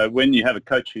 And so when you have a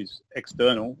coach who's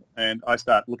external and I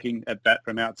start looking at that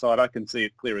from outside, I can see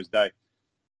it clear as day.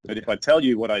 But if I tell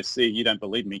you what I see, you don't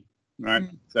believe me, right?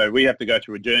 So we have to go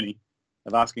through a journey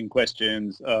of asking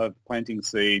questions, of planting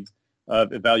seeds,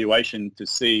 of evaluation to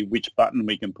see which button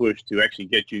we can push to actually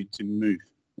get you to move,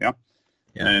 yeah?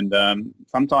 And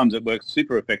sometimes it works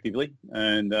super effectively,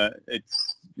 and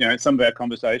it's some of our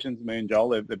conversations, me and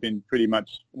Joel, have been pretty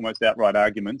much almost outright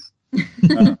arguments.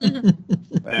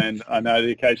 And I know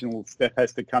the occasional Steph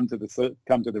has to come to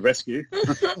the rescue.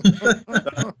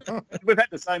 So, we've had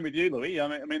the same with you, Louis.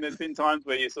 I mean, there's been times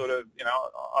where you sort of,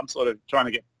 I'm sort of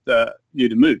trying to get you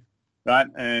to move, right?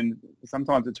 And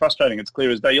sometimes it's frustrating. It's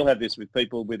clear as day. You'll have this with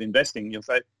people with investing. You'll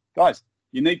say, guys,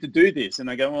 you need to do this. And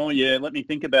they go, oh, yeah, let me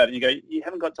think about it. And you go, you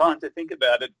haven't got time to think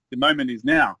about it. The moment is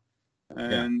now.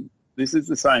 And this is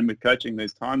the same with coaching.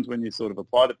 There's times when you sort of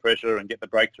apply the pressure and get the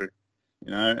breakthrough,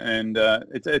 and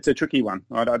it's a tricky one.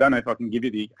 I don't know if I can give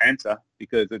you the answer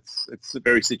because it's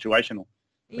very situational.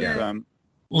 Yeah.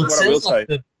 Well, it sounds like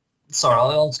Sorry,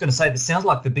 I was going to say, this sounds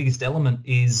like the biggest element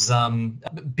is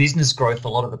business growth a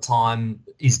lot of the time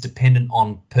is dependent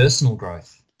on personal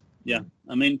growth. Yeah.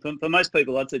 I mean, for most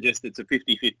people, I'd suggest it's a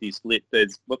 50-50 split.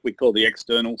 There's what we call the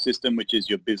external system, which is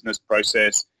your business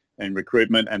process and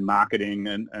recruitment and marketing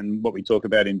and what we talk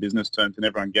about in business terms, and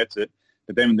everyone gets it.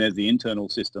 But then there's the internal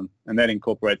system, and that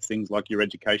incorporates things like your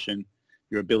education,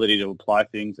 your ability to apply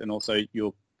things, and also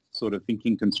your sort of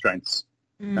thinking constraints.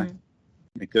 Okay?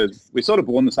 Because we're sort of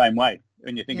born the same way.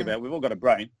 When you think about it, we've all got a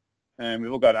brain, and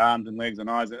we've all got arms and legs and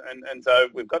eyes, and so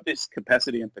we've got this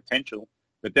capacity and potential,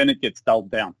 but then it gets dulled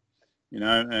down.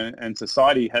 And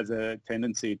society has a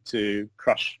tendency to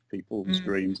crush people's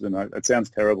dreams. And it sounds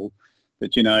terrible,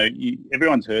 but,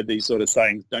 everyone's heard these sort of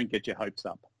sayings: don't get your hopes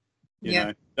up,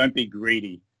 don't be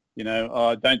greedy,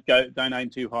 don't aim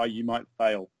too high, you might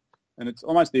fail. And it's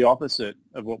almost the opposite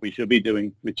of what we should be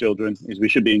doing with children. Is we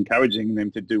should be encouraging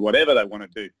them to do whatever they want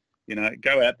to do.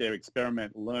 Go out there,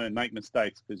 experiment, learn, make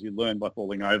mistakes, because you learn by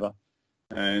falling over.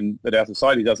 But our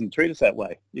society doesn't treat us that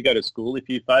way. You go to school, if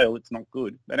you fail, it's not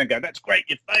good. They don't go, that's great,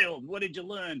 you failed, what did you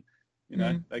learn?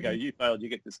 They go, you failed, you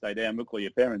get to stay down, we'll call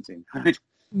your parents in.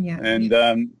 Yeah. And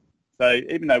so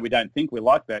even though we don't think we're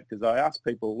like that, because I ask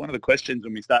people, one of the questions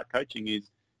when we start coaching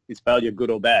is failure good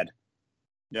or bad?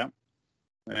 Yeah.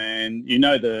 And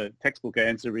the textbook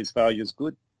answer is failure's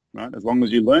good, right? As long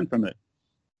as you learn from it.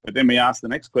 But then we ask the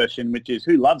next question, which is,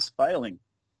 who loves failing?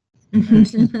 No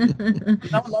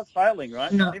one loves failing,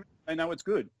 right? No. They know it's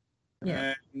good.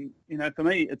 Yeah. And, for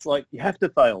me, it's like you have to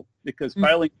fail, because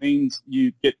failing means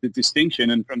you get the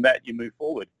distinction, and from that you move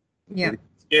forward. Yeah. If you're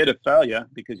scared of failure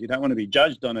because you don't want to be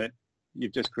judged on it,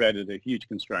 you've just created a huge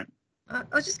constraint. I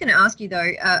was just going to ask you,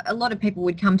 though, a lot of people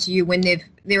would come to you when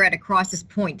they're at a crisis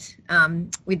point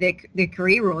with their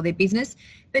career or their business.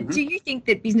 But do you think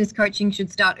that business coaching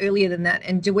should start earlier than that?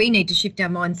 And do we need to shift our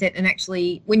mindset and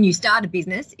actually, when you start a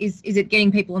business, is it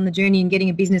getting people on the journey and getting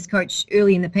a business coach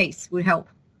early in the piece would help?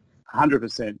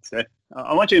 100%, Seth.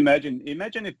 I want you to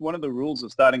imagine if one of the rules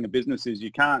of starting a business is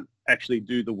you can't actually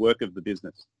do the work of the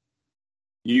business.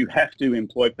 You have to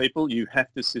employ people. You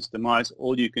have to systemize.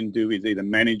 All you can do is either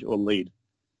manage or lead,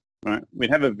 right?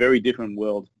 We'd have a very different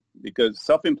world, because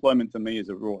self-employment to me is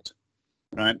a rort,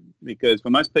 right? Because for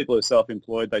most people who are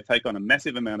self-employed, they take on a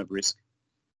massive amount of risk.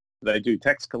 They do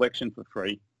tax collection for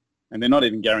free, and they're not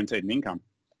even guaranteed an income,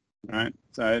 right?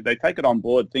 So they take it on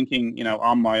board thinking,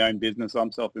 I'm my own business,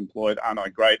 I'm self-employed, aren't I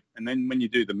great? And then when you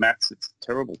do the maths, it's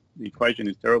terrible. The equation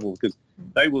is terrible, because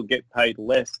they will get paid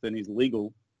less than is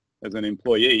legal as an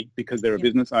employee because they're a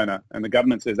business owner, and the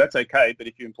government says that's okay, but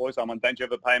if you employ someone, don't you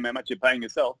ever pay them how much you're paying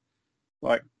yourself?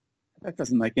 Like, that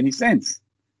doesn't make any sense.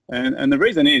 And the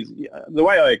reason is, the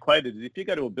way I equate it is, if you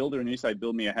go to a builder and you say,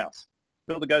 build me a house,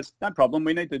 builder goes, no problem,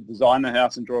 we need to design the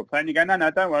house and draw a plan. You go, no,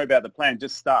 don't worry about the plan,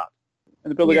 just start. And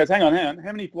the builder goes, hang on,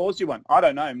 how many floors do you want? I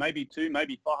don't know, maybe 2,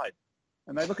 maybe 5.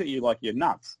 And they look at you like you're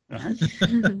nuts, right?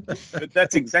 But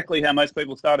that's exactly how most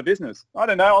people start a business. I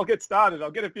don't know, I'll get started,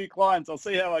 I'll get a few clients, I'll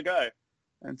see how I go.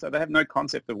 And so they have no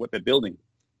concept of what they're building.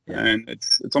 Yeah. And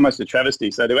it's almost a travesty.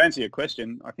 So to answer your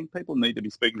question, I think people need to be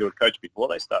speaking to a coach before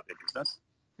they start their business,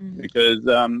 because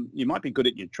you might be good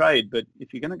at your trade, but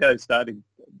if you're going to go starting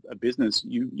a business,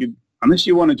 you unless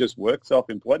you want to just work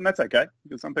self-employed, and that's okay,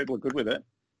 because some people are good with it,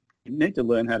 you need to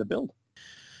learn how to build.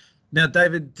 Now,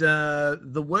 David,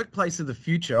 the workplace of the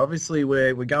future, obviously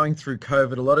we're going through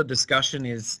COVID. A lot of discussion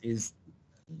is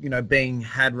being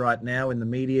had right now in the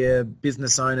media.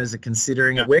 Business owners are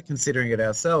considering it. We're considering it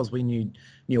ourselves. We need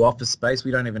new office space.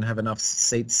 We don't even have enough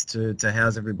seats to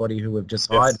house everybody who we've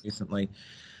just hired recently.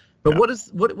 But what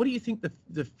do you think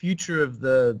the future of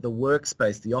the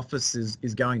workspace, the office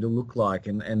is going to look like?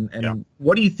 And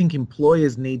what do you think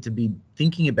employers need to be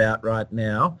thinking about right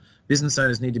now, business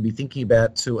owners need to be thinking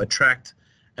about to attract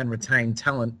and retain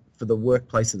talent for the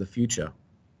workplace of the future?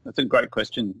 That's a great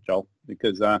question, Joel,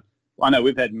 because I know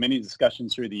we've had many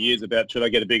discussions through the years about, should I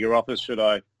get a bigger office? Should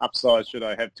I upsize? Should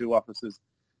I have 2 offices?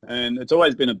 And it's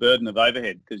always been a burden of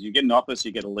overhead, because you get an office,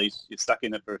 you get a lease, you're stuck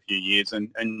in it for a few years, and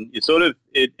you sort of,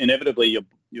 inevitably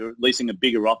you're leasing a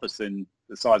bigger office than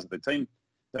the size of the team,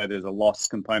 so there's a loss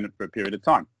component for a period of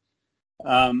time.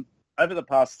 Over the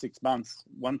past 6 months,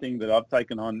 one thing that I've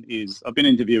taken on is I've been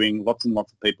interviewing lots and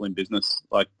lots of people in business.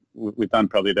 Like, we've done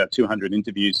probably about 200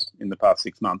 interviews in the past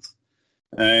 6 months.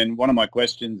 And one of my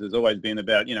questions has always been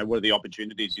about, what are the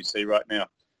opportunities you see right now?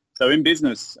 So in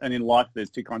business and in life, there's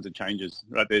 2 kinds of changes,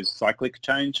 right? There's cyclic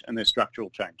change and there's structural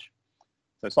change.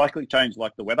 So cyclic change,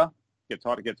 like the weather, gets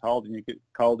hot, it gets cold,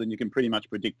 and you can pretty much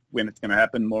predict when it's going to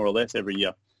happen more or less every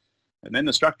year. And then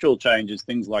the structural changes,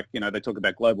 things like, they talk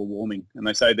about global warming, and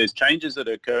they say there's changes that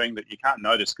are occurring that you can't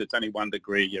notice because it's only 1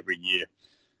 degree every year.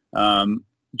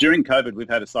 During COVID, we've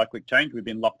had a cyclic change. We've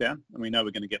been locked down, and we know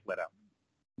we're going to get let out.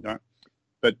 Right?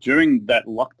 But during that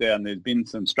lockdown, there's been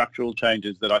some structural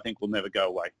changes that I think will never go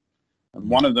away. And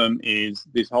one of them is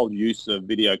this whole use of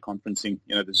video conferencing,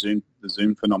 the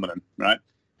Zoom phenomenon, right?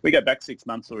 We go back 6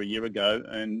 months or a year ago,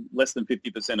 and less than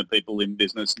 50% of people in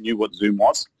business knew what Zoom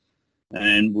was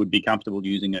and would be comfortable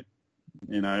using it.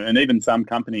 And even some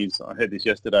companies, I heard this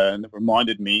yesterday, and it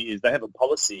reminded me, is they have a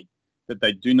policy that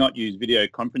they do not use video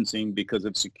conferencing because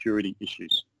of security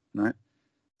issues, right?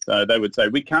 So they would say,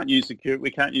 we can't use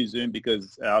Zoom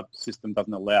because our system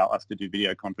doesn't allow us to do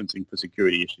video conferencing for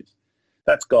security issues.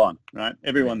 That's gone, right?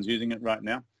 Everyone's using it right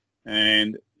now.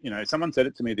 And, someone said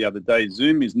it to me the other day,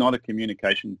 Zoom is not a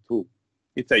communication tool.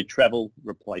 It's a travel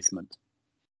replacement.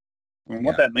 And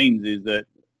what that means is that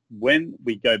when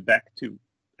we go back to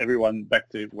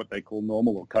what they call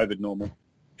normal or COVID normal,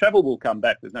 travel will come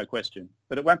back, there's no question,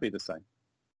 but it won't be the same.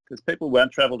 Because people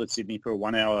won't travel to Sydney for a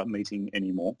 1 hour meeting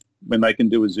anymore when they can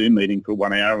do a Zoom meeting for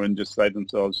 1 hour and just save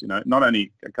themselves, not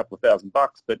only a couple of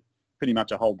 $1,000, but pretty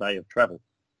much a whole day of travel.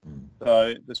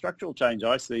 So the structural change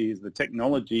I see is the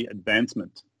technology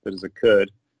advancement that has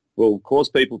occurred will cause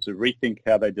people to rethink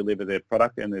how they deliver their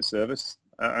product and their service.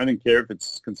 I don't care if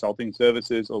it's consulting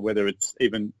services or whether it's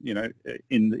even,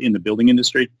 in the building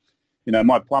industry.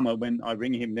 My plumber, when I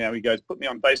ring him now, he goes, put me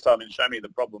on FaceTime and show me the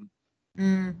problem.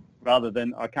 Rather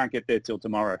than I can't get there till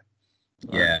tomorrow.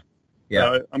 Yeah.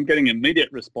 So I'm getting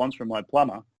immediate response from my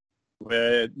plumber,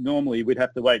 where normally we'd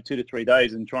have to wait 2 to 3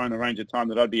 days and try and arrange a time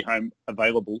that I'd be home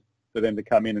available for them to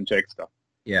come in and check stuff.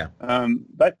 Yeah.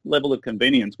 That level of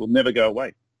convenience will never go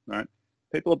away, right?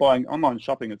 People are buying online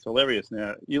shopping. It's hilarious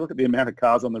now. You look at the amount of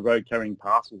cars on the road carrying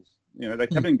parcels. They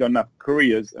haven't got enough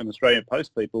couriers and Australian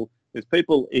Post people. There's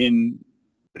people in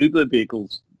Uber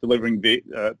vehicles delivering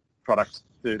products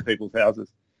to people's houses.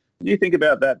 When you think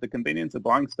about that, the convenience of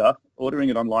buying stuff, ordering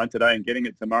it online today and getting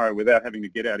it tomorrow without having to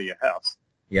get out of your house.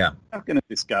 Yeah. You're not going to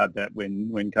discard that when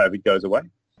COVID goes away.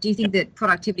 Do you think that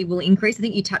productivity will increase? I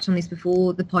think you touched on this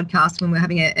before the podcast when we're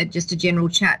having just a general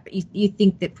chat. But you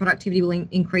think that productivity will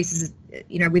increase,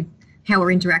 with how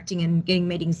we're interacting and getting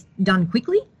meetings done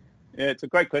quickly? Yeah, it's a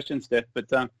great question, Steph. But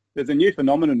there's a new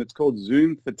phenomenon. It's called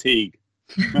Zoom fatigue.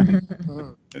 And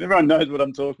everyone knows what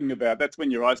I'm talking about. That's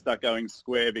when your eyes start going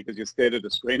square because you're stared at a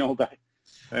screen all day.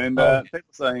 And people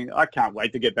saying, I can't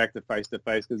wait to get back to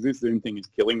face-to-face because this Zoom thing is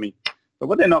killing me. But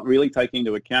what they're not really taking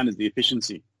into account is the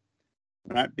efficiency,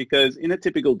 right? Because in a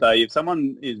typical day, if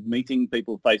someone is meeting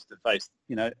people face-to-face,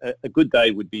 a good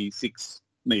day would be 6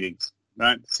 meetings,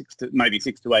 right? 6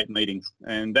 to 8 meetings.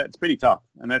 And that's pretty tough.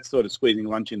 And that's sort of squeezing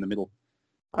lunch in the middle.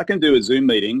 I can do a Zoom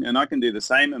meeting and I can do the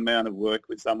same amount of work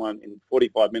with someone in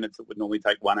 45 minutes that would normally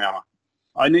take 1 hour.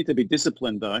 I need to be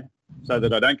disciplined though, so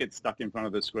that I don't get stuck in front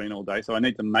of the screen all day. So I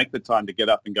need to make the time to get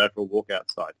up and go for a walk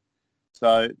outside.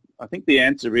 So I think the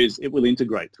answer is it will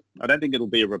integrate. I don't think it'll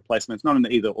be a replacement. It's not an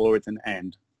either or, it's an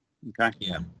and. Okay.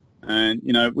 Yeah. And,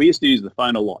 we used to use the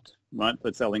phone a lot, right,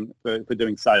 for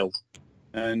doing sales.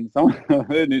 And someone I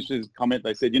heard an interesting comment,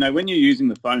 they said, when you're using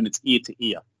the phone, it's ear to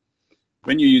ear.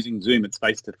 When you're using Zoom, it's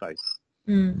face-to-face.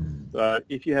 So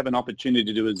if you have an opportunity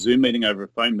to do a Zoom meeting over a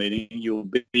phone meeting, you'll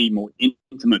be more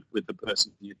intimate with the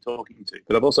person you're talking to.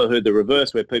 But I've also heard the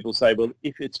reverse where people say, well,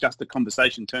 if it's just a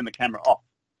conversation, turn the camera off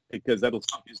because that'll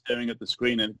stop you staring at the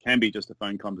screen and it can be just a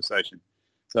phone conversation.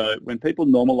 So when people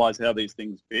normalize how these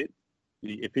things fit,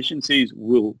 the efficiencies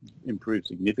will improve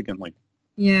significantly.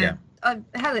 Yeah. I've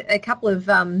had a couple of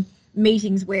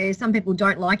meetings where some people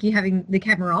don't like you having the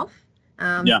camera off.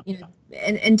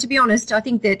 And to be honest, I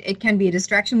think that it can be a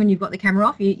distraction when you've got the camera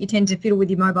off. You tend to fiddle with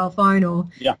your mobile phone or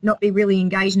not be really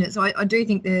engaged in it. So I do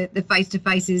think the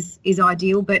face-to-face is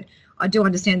ideal, but I do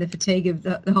understand the fatigue of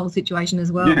the whole situation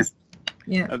as well.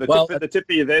 Yeah. The tip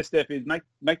for you there, Steph, is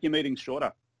make your meetings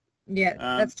shorter. Yeah,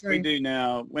 that's true. We do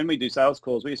now, when we do sales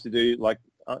calls, we used to do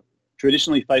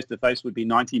traditionally face-to-face would be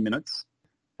 90 minutes.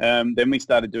 Then we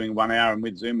started doing 1 hour, and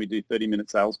with Zoom we do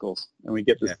 30-minute sales calls, and we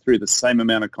get through the same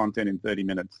amount of content in 30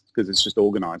 minutes because it's just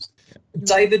organised.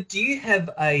 David, do you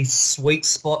have a sweet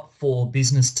spot for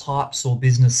business types or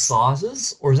business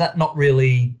sizes, or is that not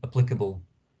really applicable?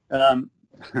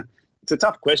 It's a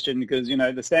tough question because,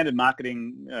 the standard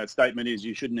marketing statement is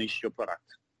you should niche your product.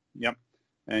 Yep.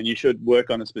 And you should work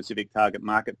on a specific target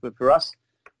market. But for us,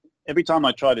 every time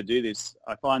I try to do this,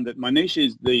 I find that my niche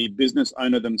is the business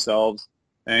owner themselves.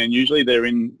 And usually they're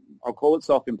in, I'll call it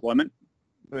self-employment,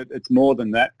 but it's more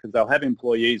than that because they'll have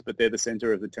employees, but they're the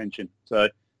center of attention. So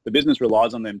the business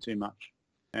relies on them too much.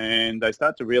 And they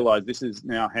start to realize this is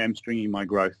now hamstringing my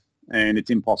growth and it's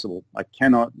impossible. I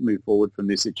cannot move forward from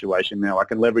this situation now. I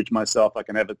can leverage myself. I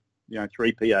can have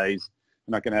 3 PAs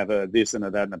and I can have a this and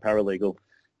a that and a paralegal.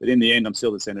 But in the end, I'm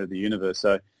still the center of the universe.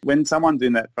 So when someone's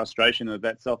in that frustration of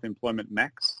that self-employment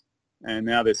max, and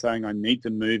now they're saying, I need to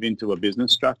move into a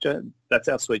business structure, that's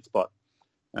our sweet spot.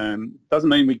 Doesn't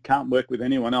mean we can't work with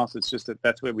anyone else. It's just that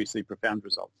that's where we see profound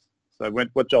results. So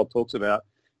what Joel talks about,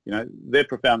 they're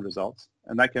profound results,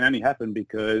 and they can only happen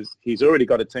because he's already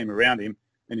got a team around him,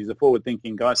 and he's a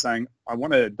forward-thinking guy saying, I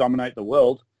want to dominate the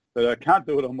world, but I can't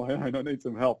do it on my own. I need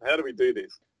some help. How do we do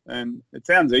this? And it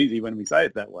sounds easy when we say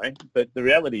it that way, but the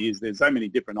reality is there's so many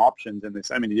different options and there's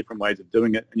so many different ways of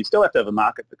doing it, and you still have to have a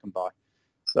market to come by.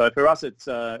 So for us, it's,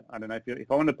 I don't know, if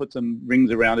I want to put some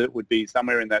rings around it, it would be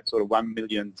somewhere in that sort of $1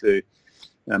 million to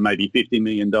maybe $50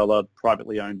 million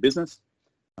privately owned business.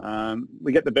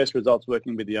 We get the best results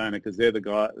working with the owner because they're the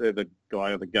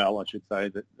guy or the girl, I should say,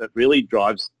 that really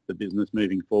drives the business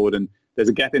moving forward. And there's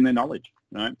a gap in their knowledge,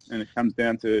 right? And it comes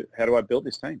down to how do I build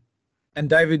this team? And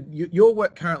David, you're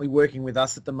currently working with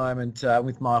us at the moment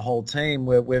with my whole team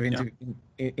where we've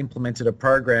implemented a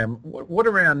program. What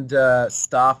around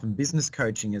staff and business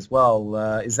coaching as well?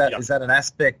 Is that an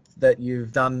aspect that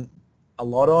you've done a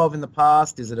lot of in the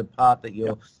past? Is it a part that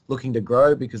you're looking to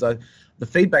grow? Because the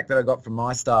feedback that I got from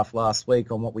my staff last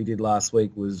week on what we did last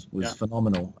week was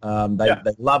phenomenal.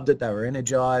 They loved it. They were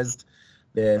energized.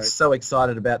 They're so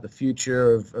excited about the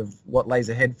future of what lays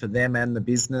ahead for them and the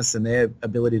business and their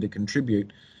ability to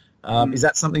contribute. Is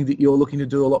that something that you're looking to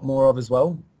do a lot more of as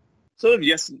well? Sort of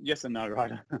yes and no,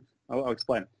 right? I'll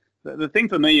explain it. The thing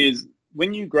for me is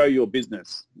when you grow your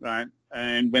business, right,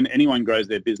 and when anyone grows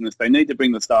their business, they need to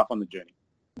bring the staff on the journey,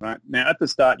 right? Now, at the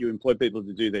start, you employ people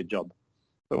to do their job.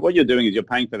 But what you're doing is you're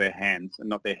paying for their hands and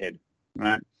not their head,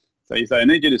 right? So you say, I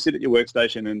need you to sit at your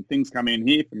workstation and things come in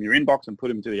here from your inbox and put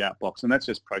them to the outbox. And that's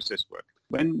just process work.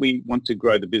 When we want to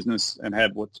grow the business and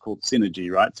have what's called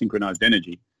synergy, right, synchronized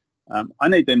energy, I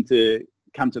need them to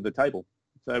come to the table.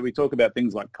 So we talk about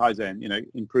things like Kaizen,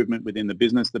 improvement within the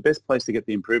business. The best place to get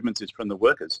the improvements is from the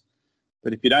workers.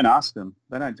 But if you don't ask them,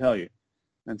 they don't tell you.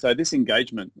 And so this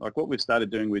engagement, like what we've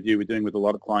started doing with you, we're doing with a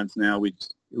lot of clients now,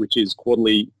 which is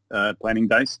quarterly planning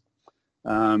days,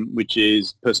 which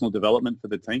is personal development for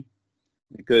the team.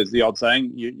 Because the old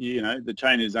saying, the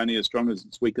chain is only as strong as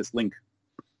its weakest link.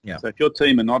 Yeah. So if your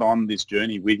team are not on this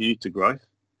journey with you to growth,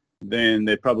 then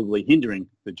they're probably hindering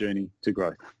the journey to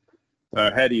growth.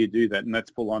 So how do you do that? And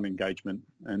that's full-on engagement.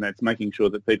 And that's making sure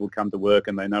that people come to work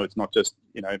and they know it's not just,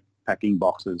 packing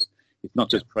boxes. It's not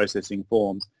just processing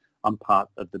forms. I'm part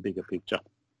of the bigger picture.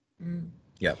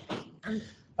 Yeah.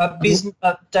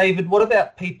 David, what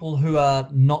about people who are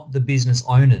not the business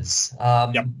owners?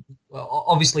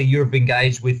 Obviously, you've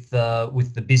engaged with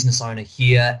the business owner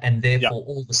here and therefore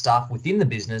all the staff within the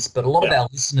business, but a lot of our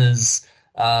listeners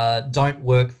don't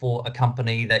work for a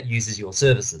company that uses your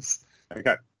services.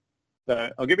 Okay. So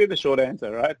I'll give you the short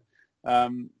answer, right?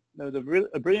 There was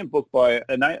a brilliant book by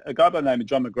a guy by the name of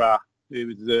John McGrath, who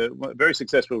was a very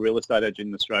successful real estate agent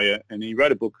in Australia, and he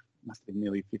wrote a book, must have been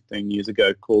nearly 15 years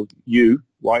ago, called You,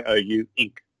 Y-O-U,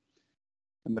 Inc.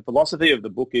 And the philosophy of the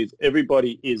book is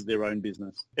everybody is their own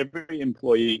business. Every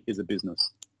employee is a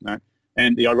business. Right?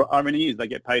 And the irony is they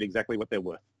get paid exactly what they're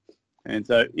worth. And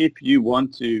so if you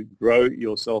want to grow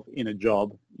yourself in a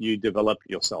job, you develop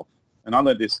yourself. And I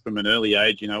learned this from an early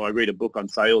age. I read a book on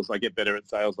sales. I get better at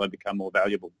sales. I become more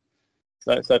valuable.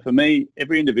 So for me,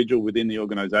 every individual within the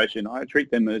organization, I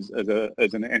treat them as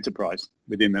an enterprise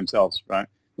within themselves, right?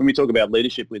 When we talk about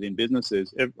leadership within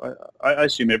businesses, I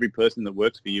assume every person that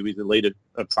works for you is a leader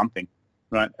of something,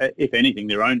 right? If anything,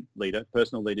 their own leader,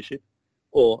 personal leadership,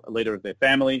 or a leader of their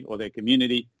family or their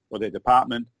community or their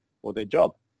department or their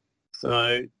job.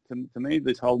 So to me,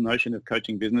 this whole notion of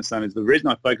coaching business owners, the reason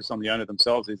I focus on the owner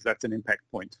themselves is that's an impact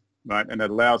point, right? And it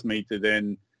allows me to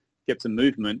then get some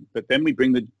movement, but then we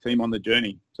bring the team on the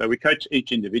journey. So we coach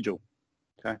each individual,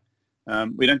 okay?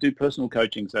 We don't do personal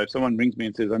coaching. So if someone rings me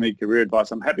and says, I need career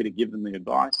advice, I'm happy to give them the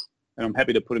advice, and I'm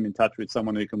happy to put them in touch with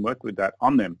someone who can work with that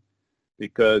on them,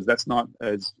 because that's not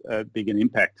as big an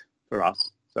impact for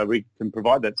us. So we can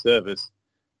provide that service.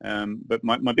 But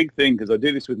my big thing, because I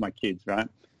do this with my kids, right?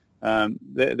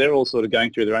 They're all sort of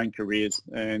going through their own careers.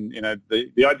 And,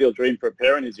 the ideal dream for a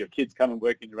parent is your kids come and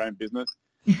work in your own business.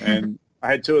 And I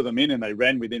had 2 of them in and they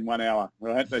ran within 1 hour,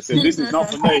 right? They said, this is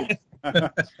not for me. And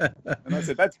I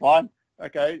said, that's fine.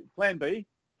 Okay, plan B,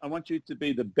 I want you to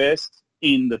be the best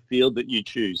in the field that you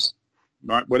choose,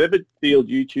 right? Whatever field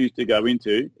you choose to go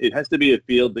into, it has to be a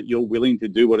field that you're willing to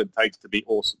do what it takes to be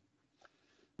awesome.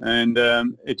 And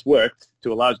it's worked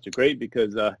to a large degree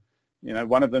because You know,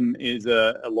 one of them is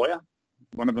a lawyer,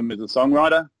 one of them is a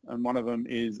songwriter, and one of them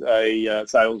is a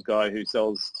sales guy who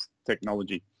sells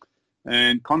technology.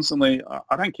 And constantly,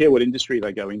 I don't care what industry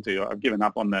they go into. I've given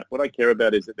up on that. What I care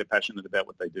about is that they're passionate about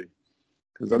what they do.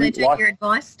 Do they take your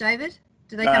advice, David?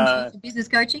 Do they come to you for business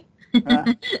coaching?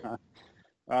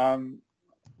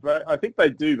 But I think they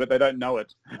do, but they don't know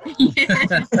it.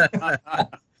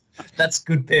 That's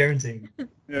good parenting.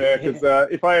 Yeah, because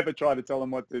if I ever try to tell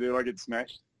them what to do, I get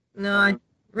smashed. No, I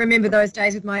remember those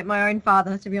days with my own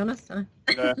father, to be honest. So.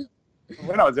 Yeah.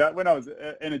 When I was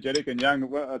energetic and young,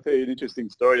 I'll tell you an interesting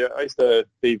story. I used to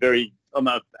be I'm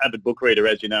an avid book reader,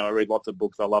 as you know. I read lots of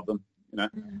books. I love them, you know.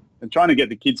 And trying to get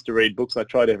the kids to read books, I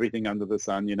tried everything under the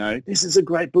sun, you know. This is a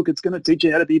great book. It's going to teach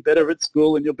you how to be better at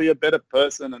school and you'll be a better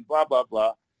person and blah, blah,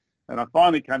 blah. And I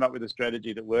finally came up with a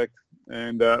strategy that worked.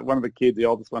 And one of the kids, the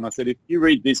oldest one, I said, if you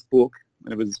read this book,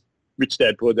 and it was Rich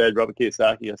Dad, Poor Dad, Robert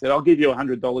Kiyosaki, I said, I'll give you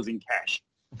 $100 in cash.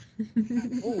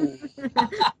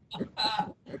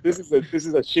 This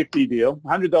is a shifty deal,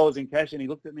 $100 in cash. And he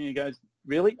looked at me and he goes,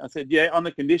 really? I said, yeah, on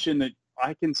the condition that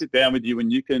I can sit down with you and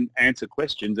you can answer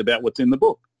questions about what's in the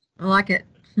book. I like it.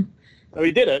 So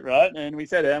he did it, right? And we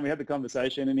sat down, we had the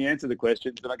conversation and he answered the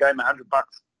questions and I gave him $100.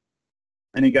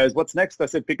 And he goes, what's next? I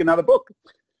said, pick another book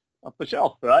off the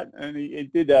shelf, right? And he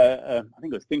did, I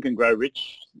think it was Think and Grow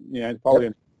Rich, you know,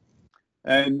 Napoleon.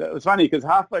 And it was funny because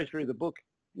halfway through the book,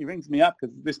 he rings me up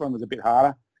because this one was a bit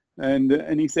harder.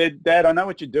 And he said, Dad, I know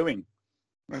what you're doing.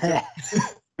 I said,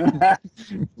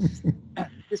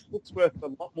 this book's worth a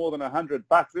lot more than $100,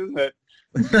 isn't it?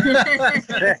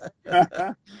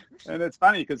 And it's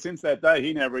funny because since that day,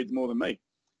 he now reads more than me.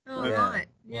 Oh, right.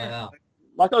 Yeah. Wow.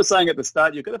 Like I was saying at the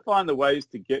start, you've got to find the ways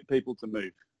to get people to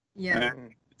move. Yeah.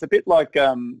 It's a bit like,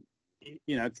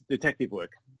 you know, it's detective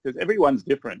work because everyone's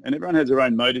different and everyone has their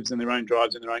own motives and their own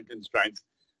drives and their own constraints.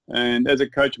 And as a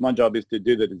coach, my job is to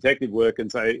do the detective work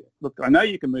and say, look, I know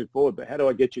you can move forward, but how do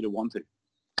I get you to want to?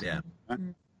 Yeah.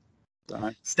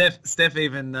 So, Steph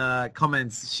even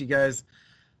comments. She goes,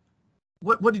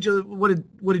 "What did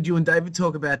you and David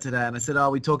talk about today?" And I said, "Oh,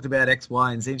 we talked about X,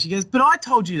 Y, and Z." And she goes, "But I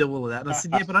told you all of that." And I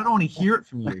said, "Yeah, but I don't want to hear it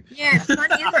from you." Yeah, it's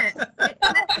funny, isn't it?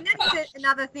 And that is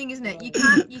another thing, isn't it? You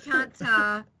can't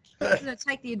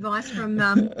take the advice from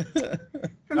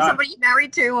somebody you're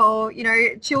married to or, you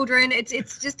know, children.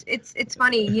 It's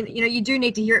funny. You know, you do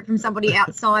need to hear it from somebody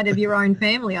outside of your own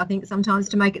family, I think, sometimes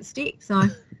to make it stick. So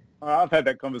I've had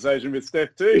that conversation with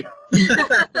Steph too.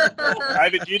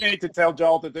 David, you need to tell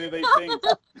Joel to do these things.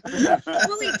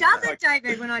 Well, he does it,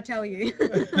 David, when I tell you.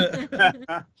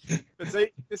 But see,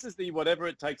 this is the whatever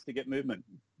it takes to get movement,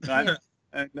 right? Yeah.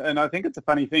 And I think it's a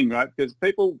funny thing, right? Because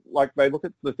people, like, they look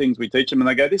at the things we teach them and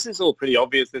they go, this is all pretty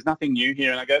obvious. There's nothing new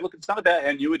here. And I go, look, it's not about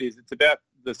how new it is. It's about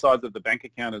the size of the bank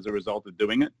account as a result of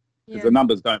doing it. Because the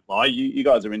numbers don't lie. You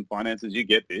guys are in finances. You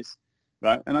get this,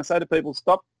 right? And I say to people,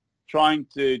 stop trying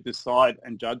to decide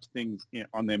and judge things, you know,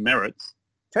 on their merits.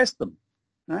 Test them,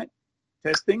 right?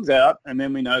 Test things out, and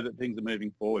then we know that things are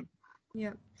moving forward.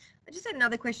 Yeah. I just had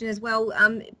another question as well.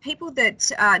 People that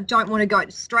don't want to go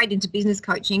straight into business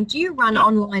coaching, do you run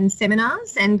online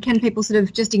seminars, and can people sort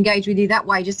of just engage with you that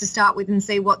way just to start with and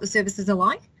see what the services are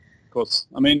like? Of course.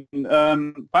 I mean,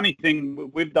 funny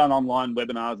thing, we've done online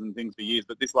webinars and things for years,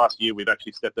 but this last year we've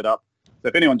actually stepped it up. So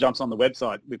if anyone jumps on the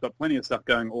website, we've got plenty of stuff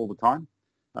going all the time.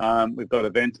 We've got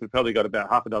events. We've probably got about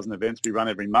half a dozen events we run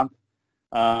every month.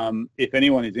 If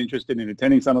anyone is interested in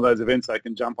attending some of those events, they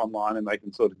can jump online and they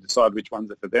can sort of decide which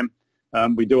ones are for them.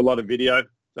 We do a lot of video,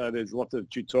 so there's lots of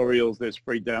tutorials. There's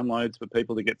free downloads for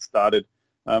people to get started.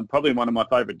 Probably one of my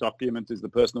favourite documents is the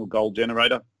personal goal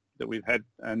generator that we've had.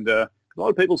 And a lot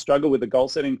of people struggle with the goal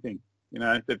setting thing. You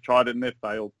know, they've tried it and they've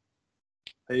failed.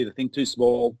 They either think too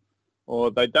small or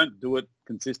they don't do it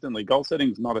consistently. Goal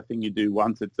setting is not a thing you do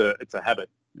once. It's a habit,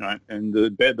 right? And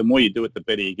the more you do it, the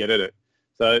better you get at it.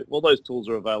 So all those tools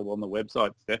are available on the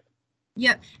website, Steph.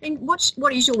 Yeah. And what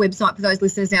is your website for those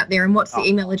listeners out there, and what's the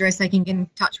email address they can get in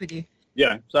touch with you?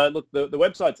 Yeah. So look, the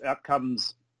website's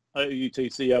outcomes,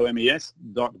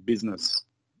 outcomes.business,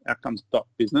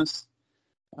 outcomes.business,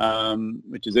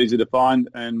 which is easy to find.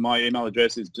 And my email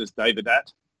address is just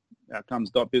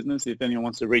david@outcomes.business if anyone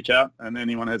wants to reach out and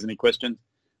anyone has any questions.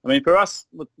 I mean, for us,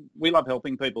 look, we love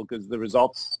helping people because the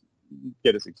results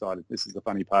get us excited. This is the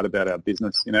funny part about our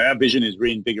business. You know, our vision is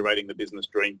reinvigorating the business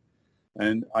dream.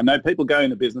 And I know people go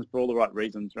into business for all the right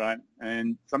reasons, right?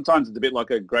 And sometimes it's a bit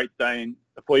like a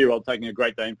 4-year-old taking a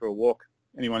Great Dane for a walk.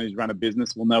 Anyone who's run a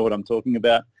business will know what I'm talking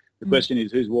about. The question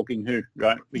is who's walking who,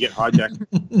 right? We get hijacked.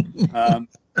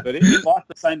 But in life,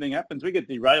 the same thing happens. We get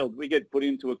derailed. We get put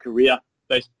into a career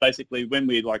basically when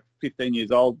we're like 15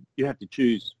 years old, you have to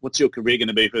choose what's your career going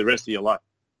to be for the rest of your life.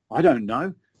 I don't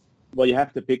know. Well, you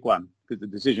have to pick one because the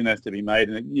decision has to be made,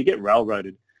 and you get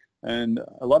railroaded. And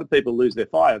a lot of people lose their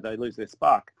fire, they lose their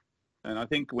spark. And I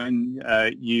think when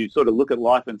you sort of look at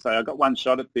life and say, I've got one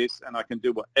shot at this and I can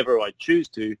do whatever I choose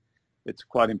to, it's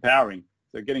quite empowering.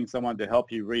 So getting someone to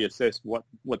help you reassess what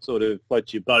sort of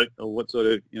floats your boat or what sort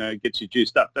of, gets you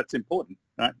juiced up, that's important,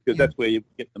 right? Because that's where you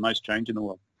get the most change in the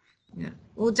world. Yeah.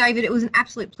 Well, David, it was an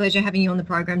absolute pleasure having you on the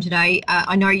program today.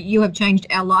 I know you have changed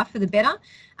our life for the better,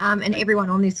 and everyone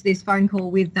on this phone call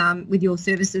with your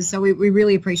services. So we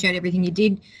really appreciate everything you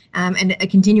did and are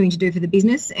continuing to do for the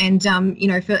business. And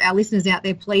for our listeners out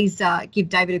there, please give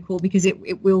David a call because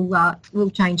it will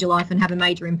change your life and have a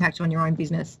major impact on your own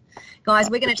business. Guys,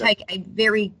 we're going to take a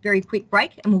very, very quick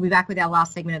break, and we'll be back with our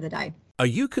last segment of the day. Are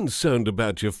you concerned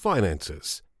about your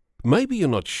finances? Maybe you're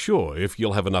not sure if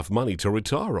you'll have enough money to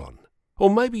retire on.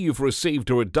 Or maybe you've received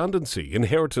a redundancy,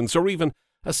 inheritance, or even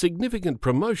a significant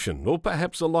promotion, or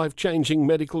perhaps a life-changing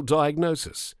medical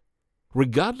diagnosis.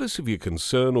 Regardless of your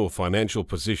concern or financial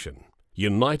position,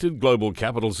 United Global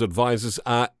Capital's advisors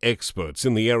are experts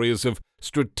in the areas of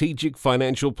strategic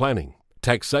financial planning,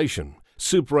 taxation,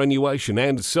 superannuation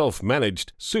and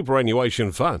self-managed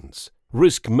superannuation funds,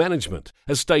 risk management,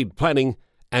 estate planning,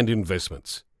 and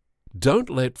investments. Don't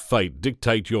let fate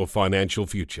dictate your financial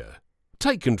future.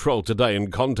 Take control today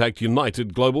and contact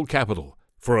United Global Capital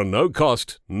for a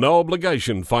no-cost,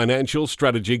 no-obligation financial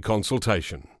strategy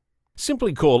consultation.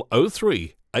 Simply call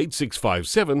 03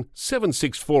 8657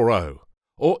 7640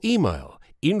 or email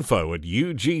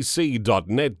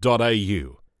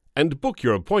info@ugc.net.au and book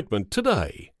your appointment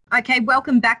today. Okay,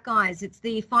 welcome back, guys. It's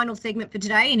the final segment for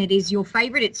today, and it is your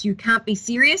favourite. It's You Can't Be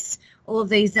Serious. All of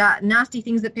these nasty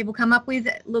things that people come up with.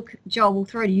 Look, Joel, we'll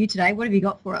throw to you today. What have you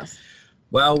got for us?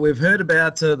 Well, we've heard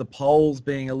about the polls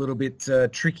being a little bit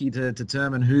tricky to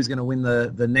determine who's going to win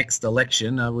the next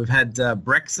election. We've had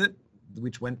Brexit,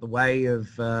 which went the way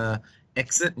of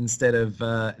exit instead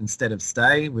of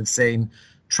stay. We've seen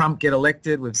Trump get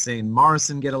elected. We've seen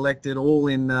Morrison get elected, all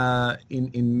in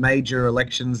major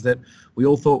elections that we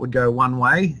all thought would go one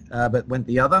way, but went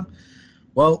the other.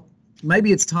 Well,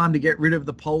 maybe it's time to get rid of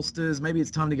the pollsters. Maybe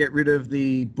it's time to get rid of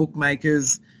the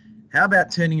bookmakers. How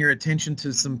about turning your attention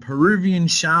to some Peruvian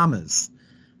shamans?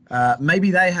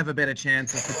 Maybe they have a better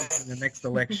chance of predicting the next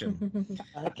election.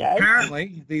 Okay.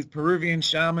 Apparently, these Peruvian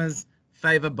shamans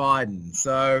favour Biden.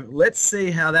 So let's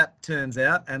see how that turns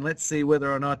out, and let's see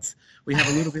whether or not we have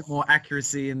a little bit more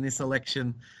accuracy in this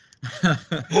election.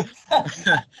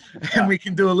 And we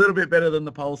can do a little bit better than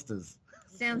the pollsters.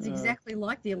 Sounds exactly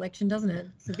like the election, doesn't it?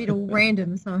 It's a bit all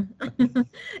random. So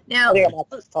now, I think I might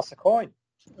just toss a coin.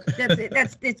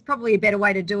 It's probably a better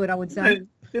way to do it, I would say.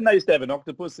 Didn't they used to have an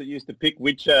octopus that used to pick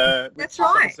which That's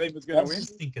right. team was going to win?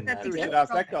 That's We should exactly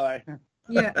ask right. that guy.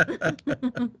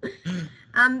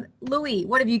 Yeah. Louis,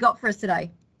 what have you got for us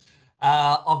today?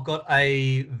 I've got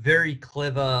a very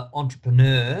clever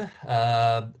entrepreneur,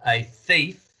 a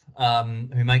thief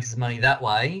who makes his money that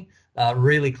way.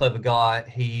 Really clever guy.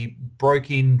 He broke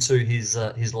into his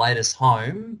latest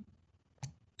home,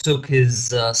 took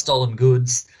his stolen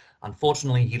goods.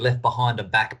 Unfortunately, he left behind a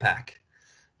backpack,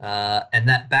 and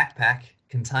that backpack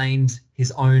contained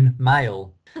his own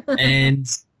mail. And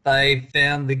they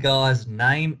found the guy's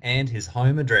name and his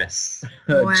home address.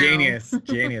 Wow. Genius,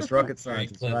 rocket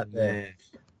scientist right there.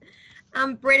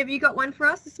 Brett, have you got one for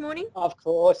us this morning? Of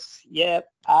course, yeah.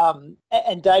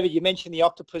 And David, you mentioned the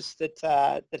octopus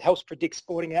that helps predict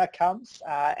sporting outcomes,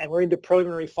 and we're into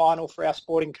preliminary final for our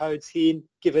sporting codes here,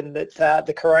 given that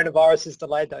the coronavirus has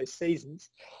delayed those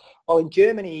seasons. Well, in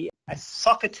Germany, a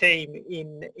soccer team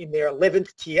in their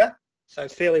 11th tier, so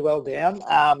fairly well down,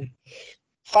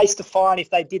 faced a fine if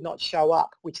they did not show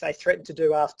up, which they threatened to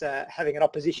do after having an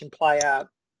opposition player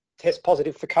test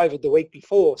positive for COVID the week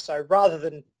before. So rather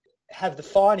than have the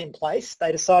fine in place,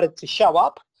 they decided to show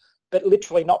up, but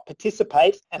literally not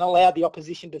participate, and allowed the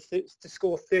opposition to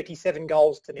score 37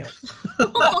 goals to nil.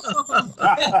 Wow.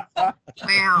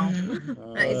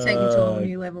 That is taking it to a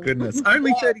new level. Goodness,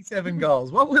 only 37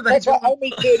 goals. What were they That's doing? right,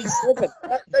 only 37.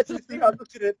 That's the thing. I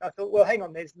looked at it and I thought, well, hang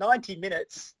on, there's 90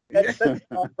 minutes. That's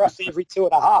roughly every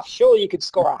 2.5. Surely you could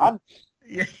score 100.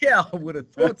 Yeah, I would have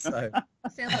thought so.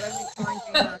 Sounds like I've been trying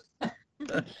too much.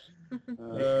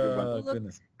 Oh, Look,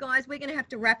 goodness. guys, we're going to have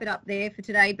to wrap it up there for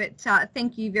today, but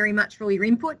thank you very much for all your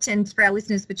input and for our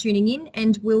listeners for tuning in,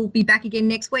 and we'll be back again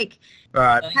next week. All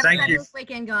right, Have a thank you. fabulous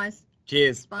weekend, guys.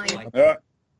 Cheers. Bye. All right.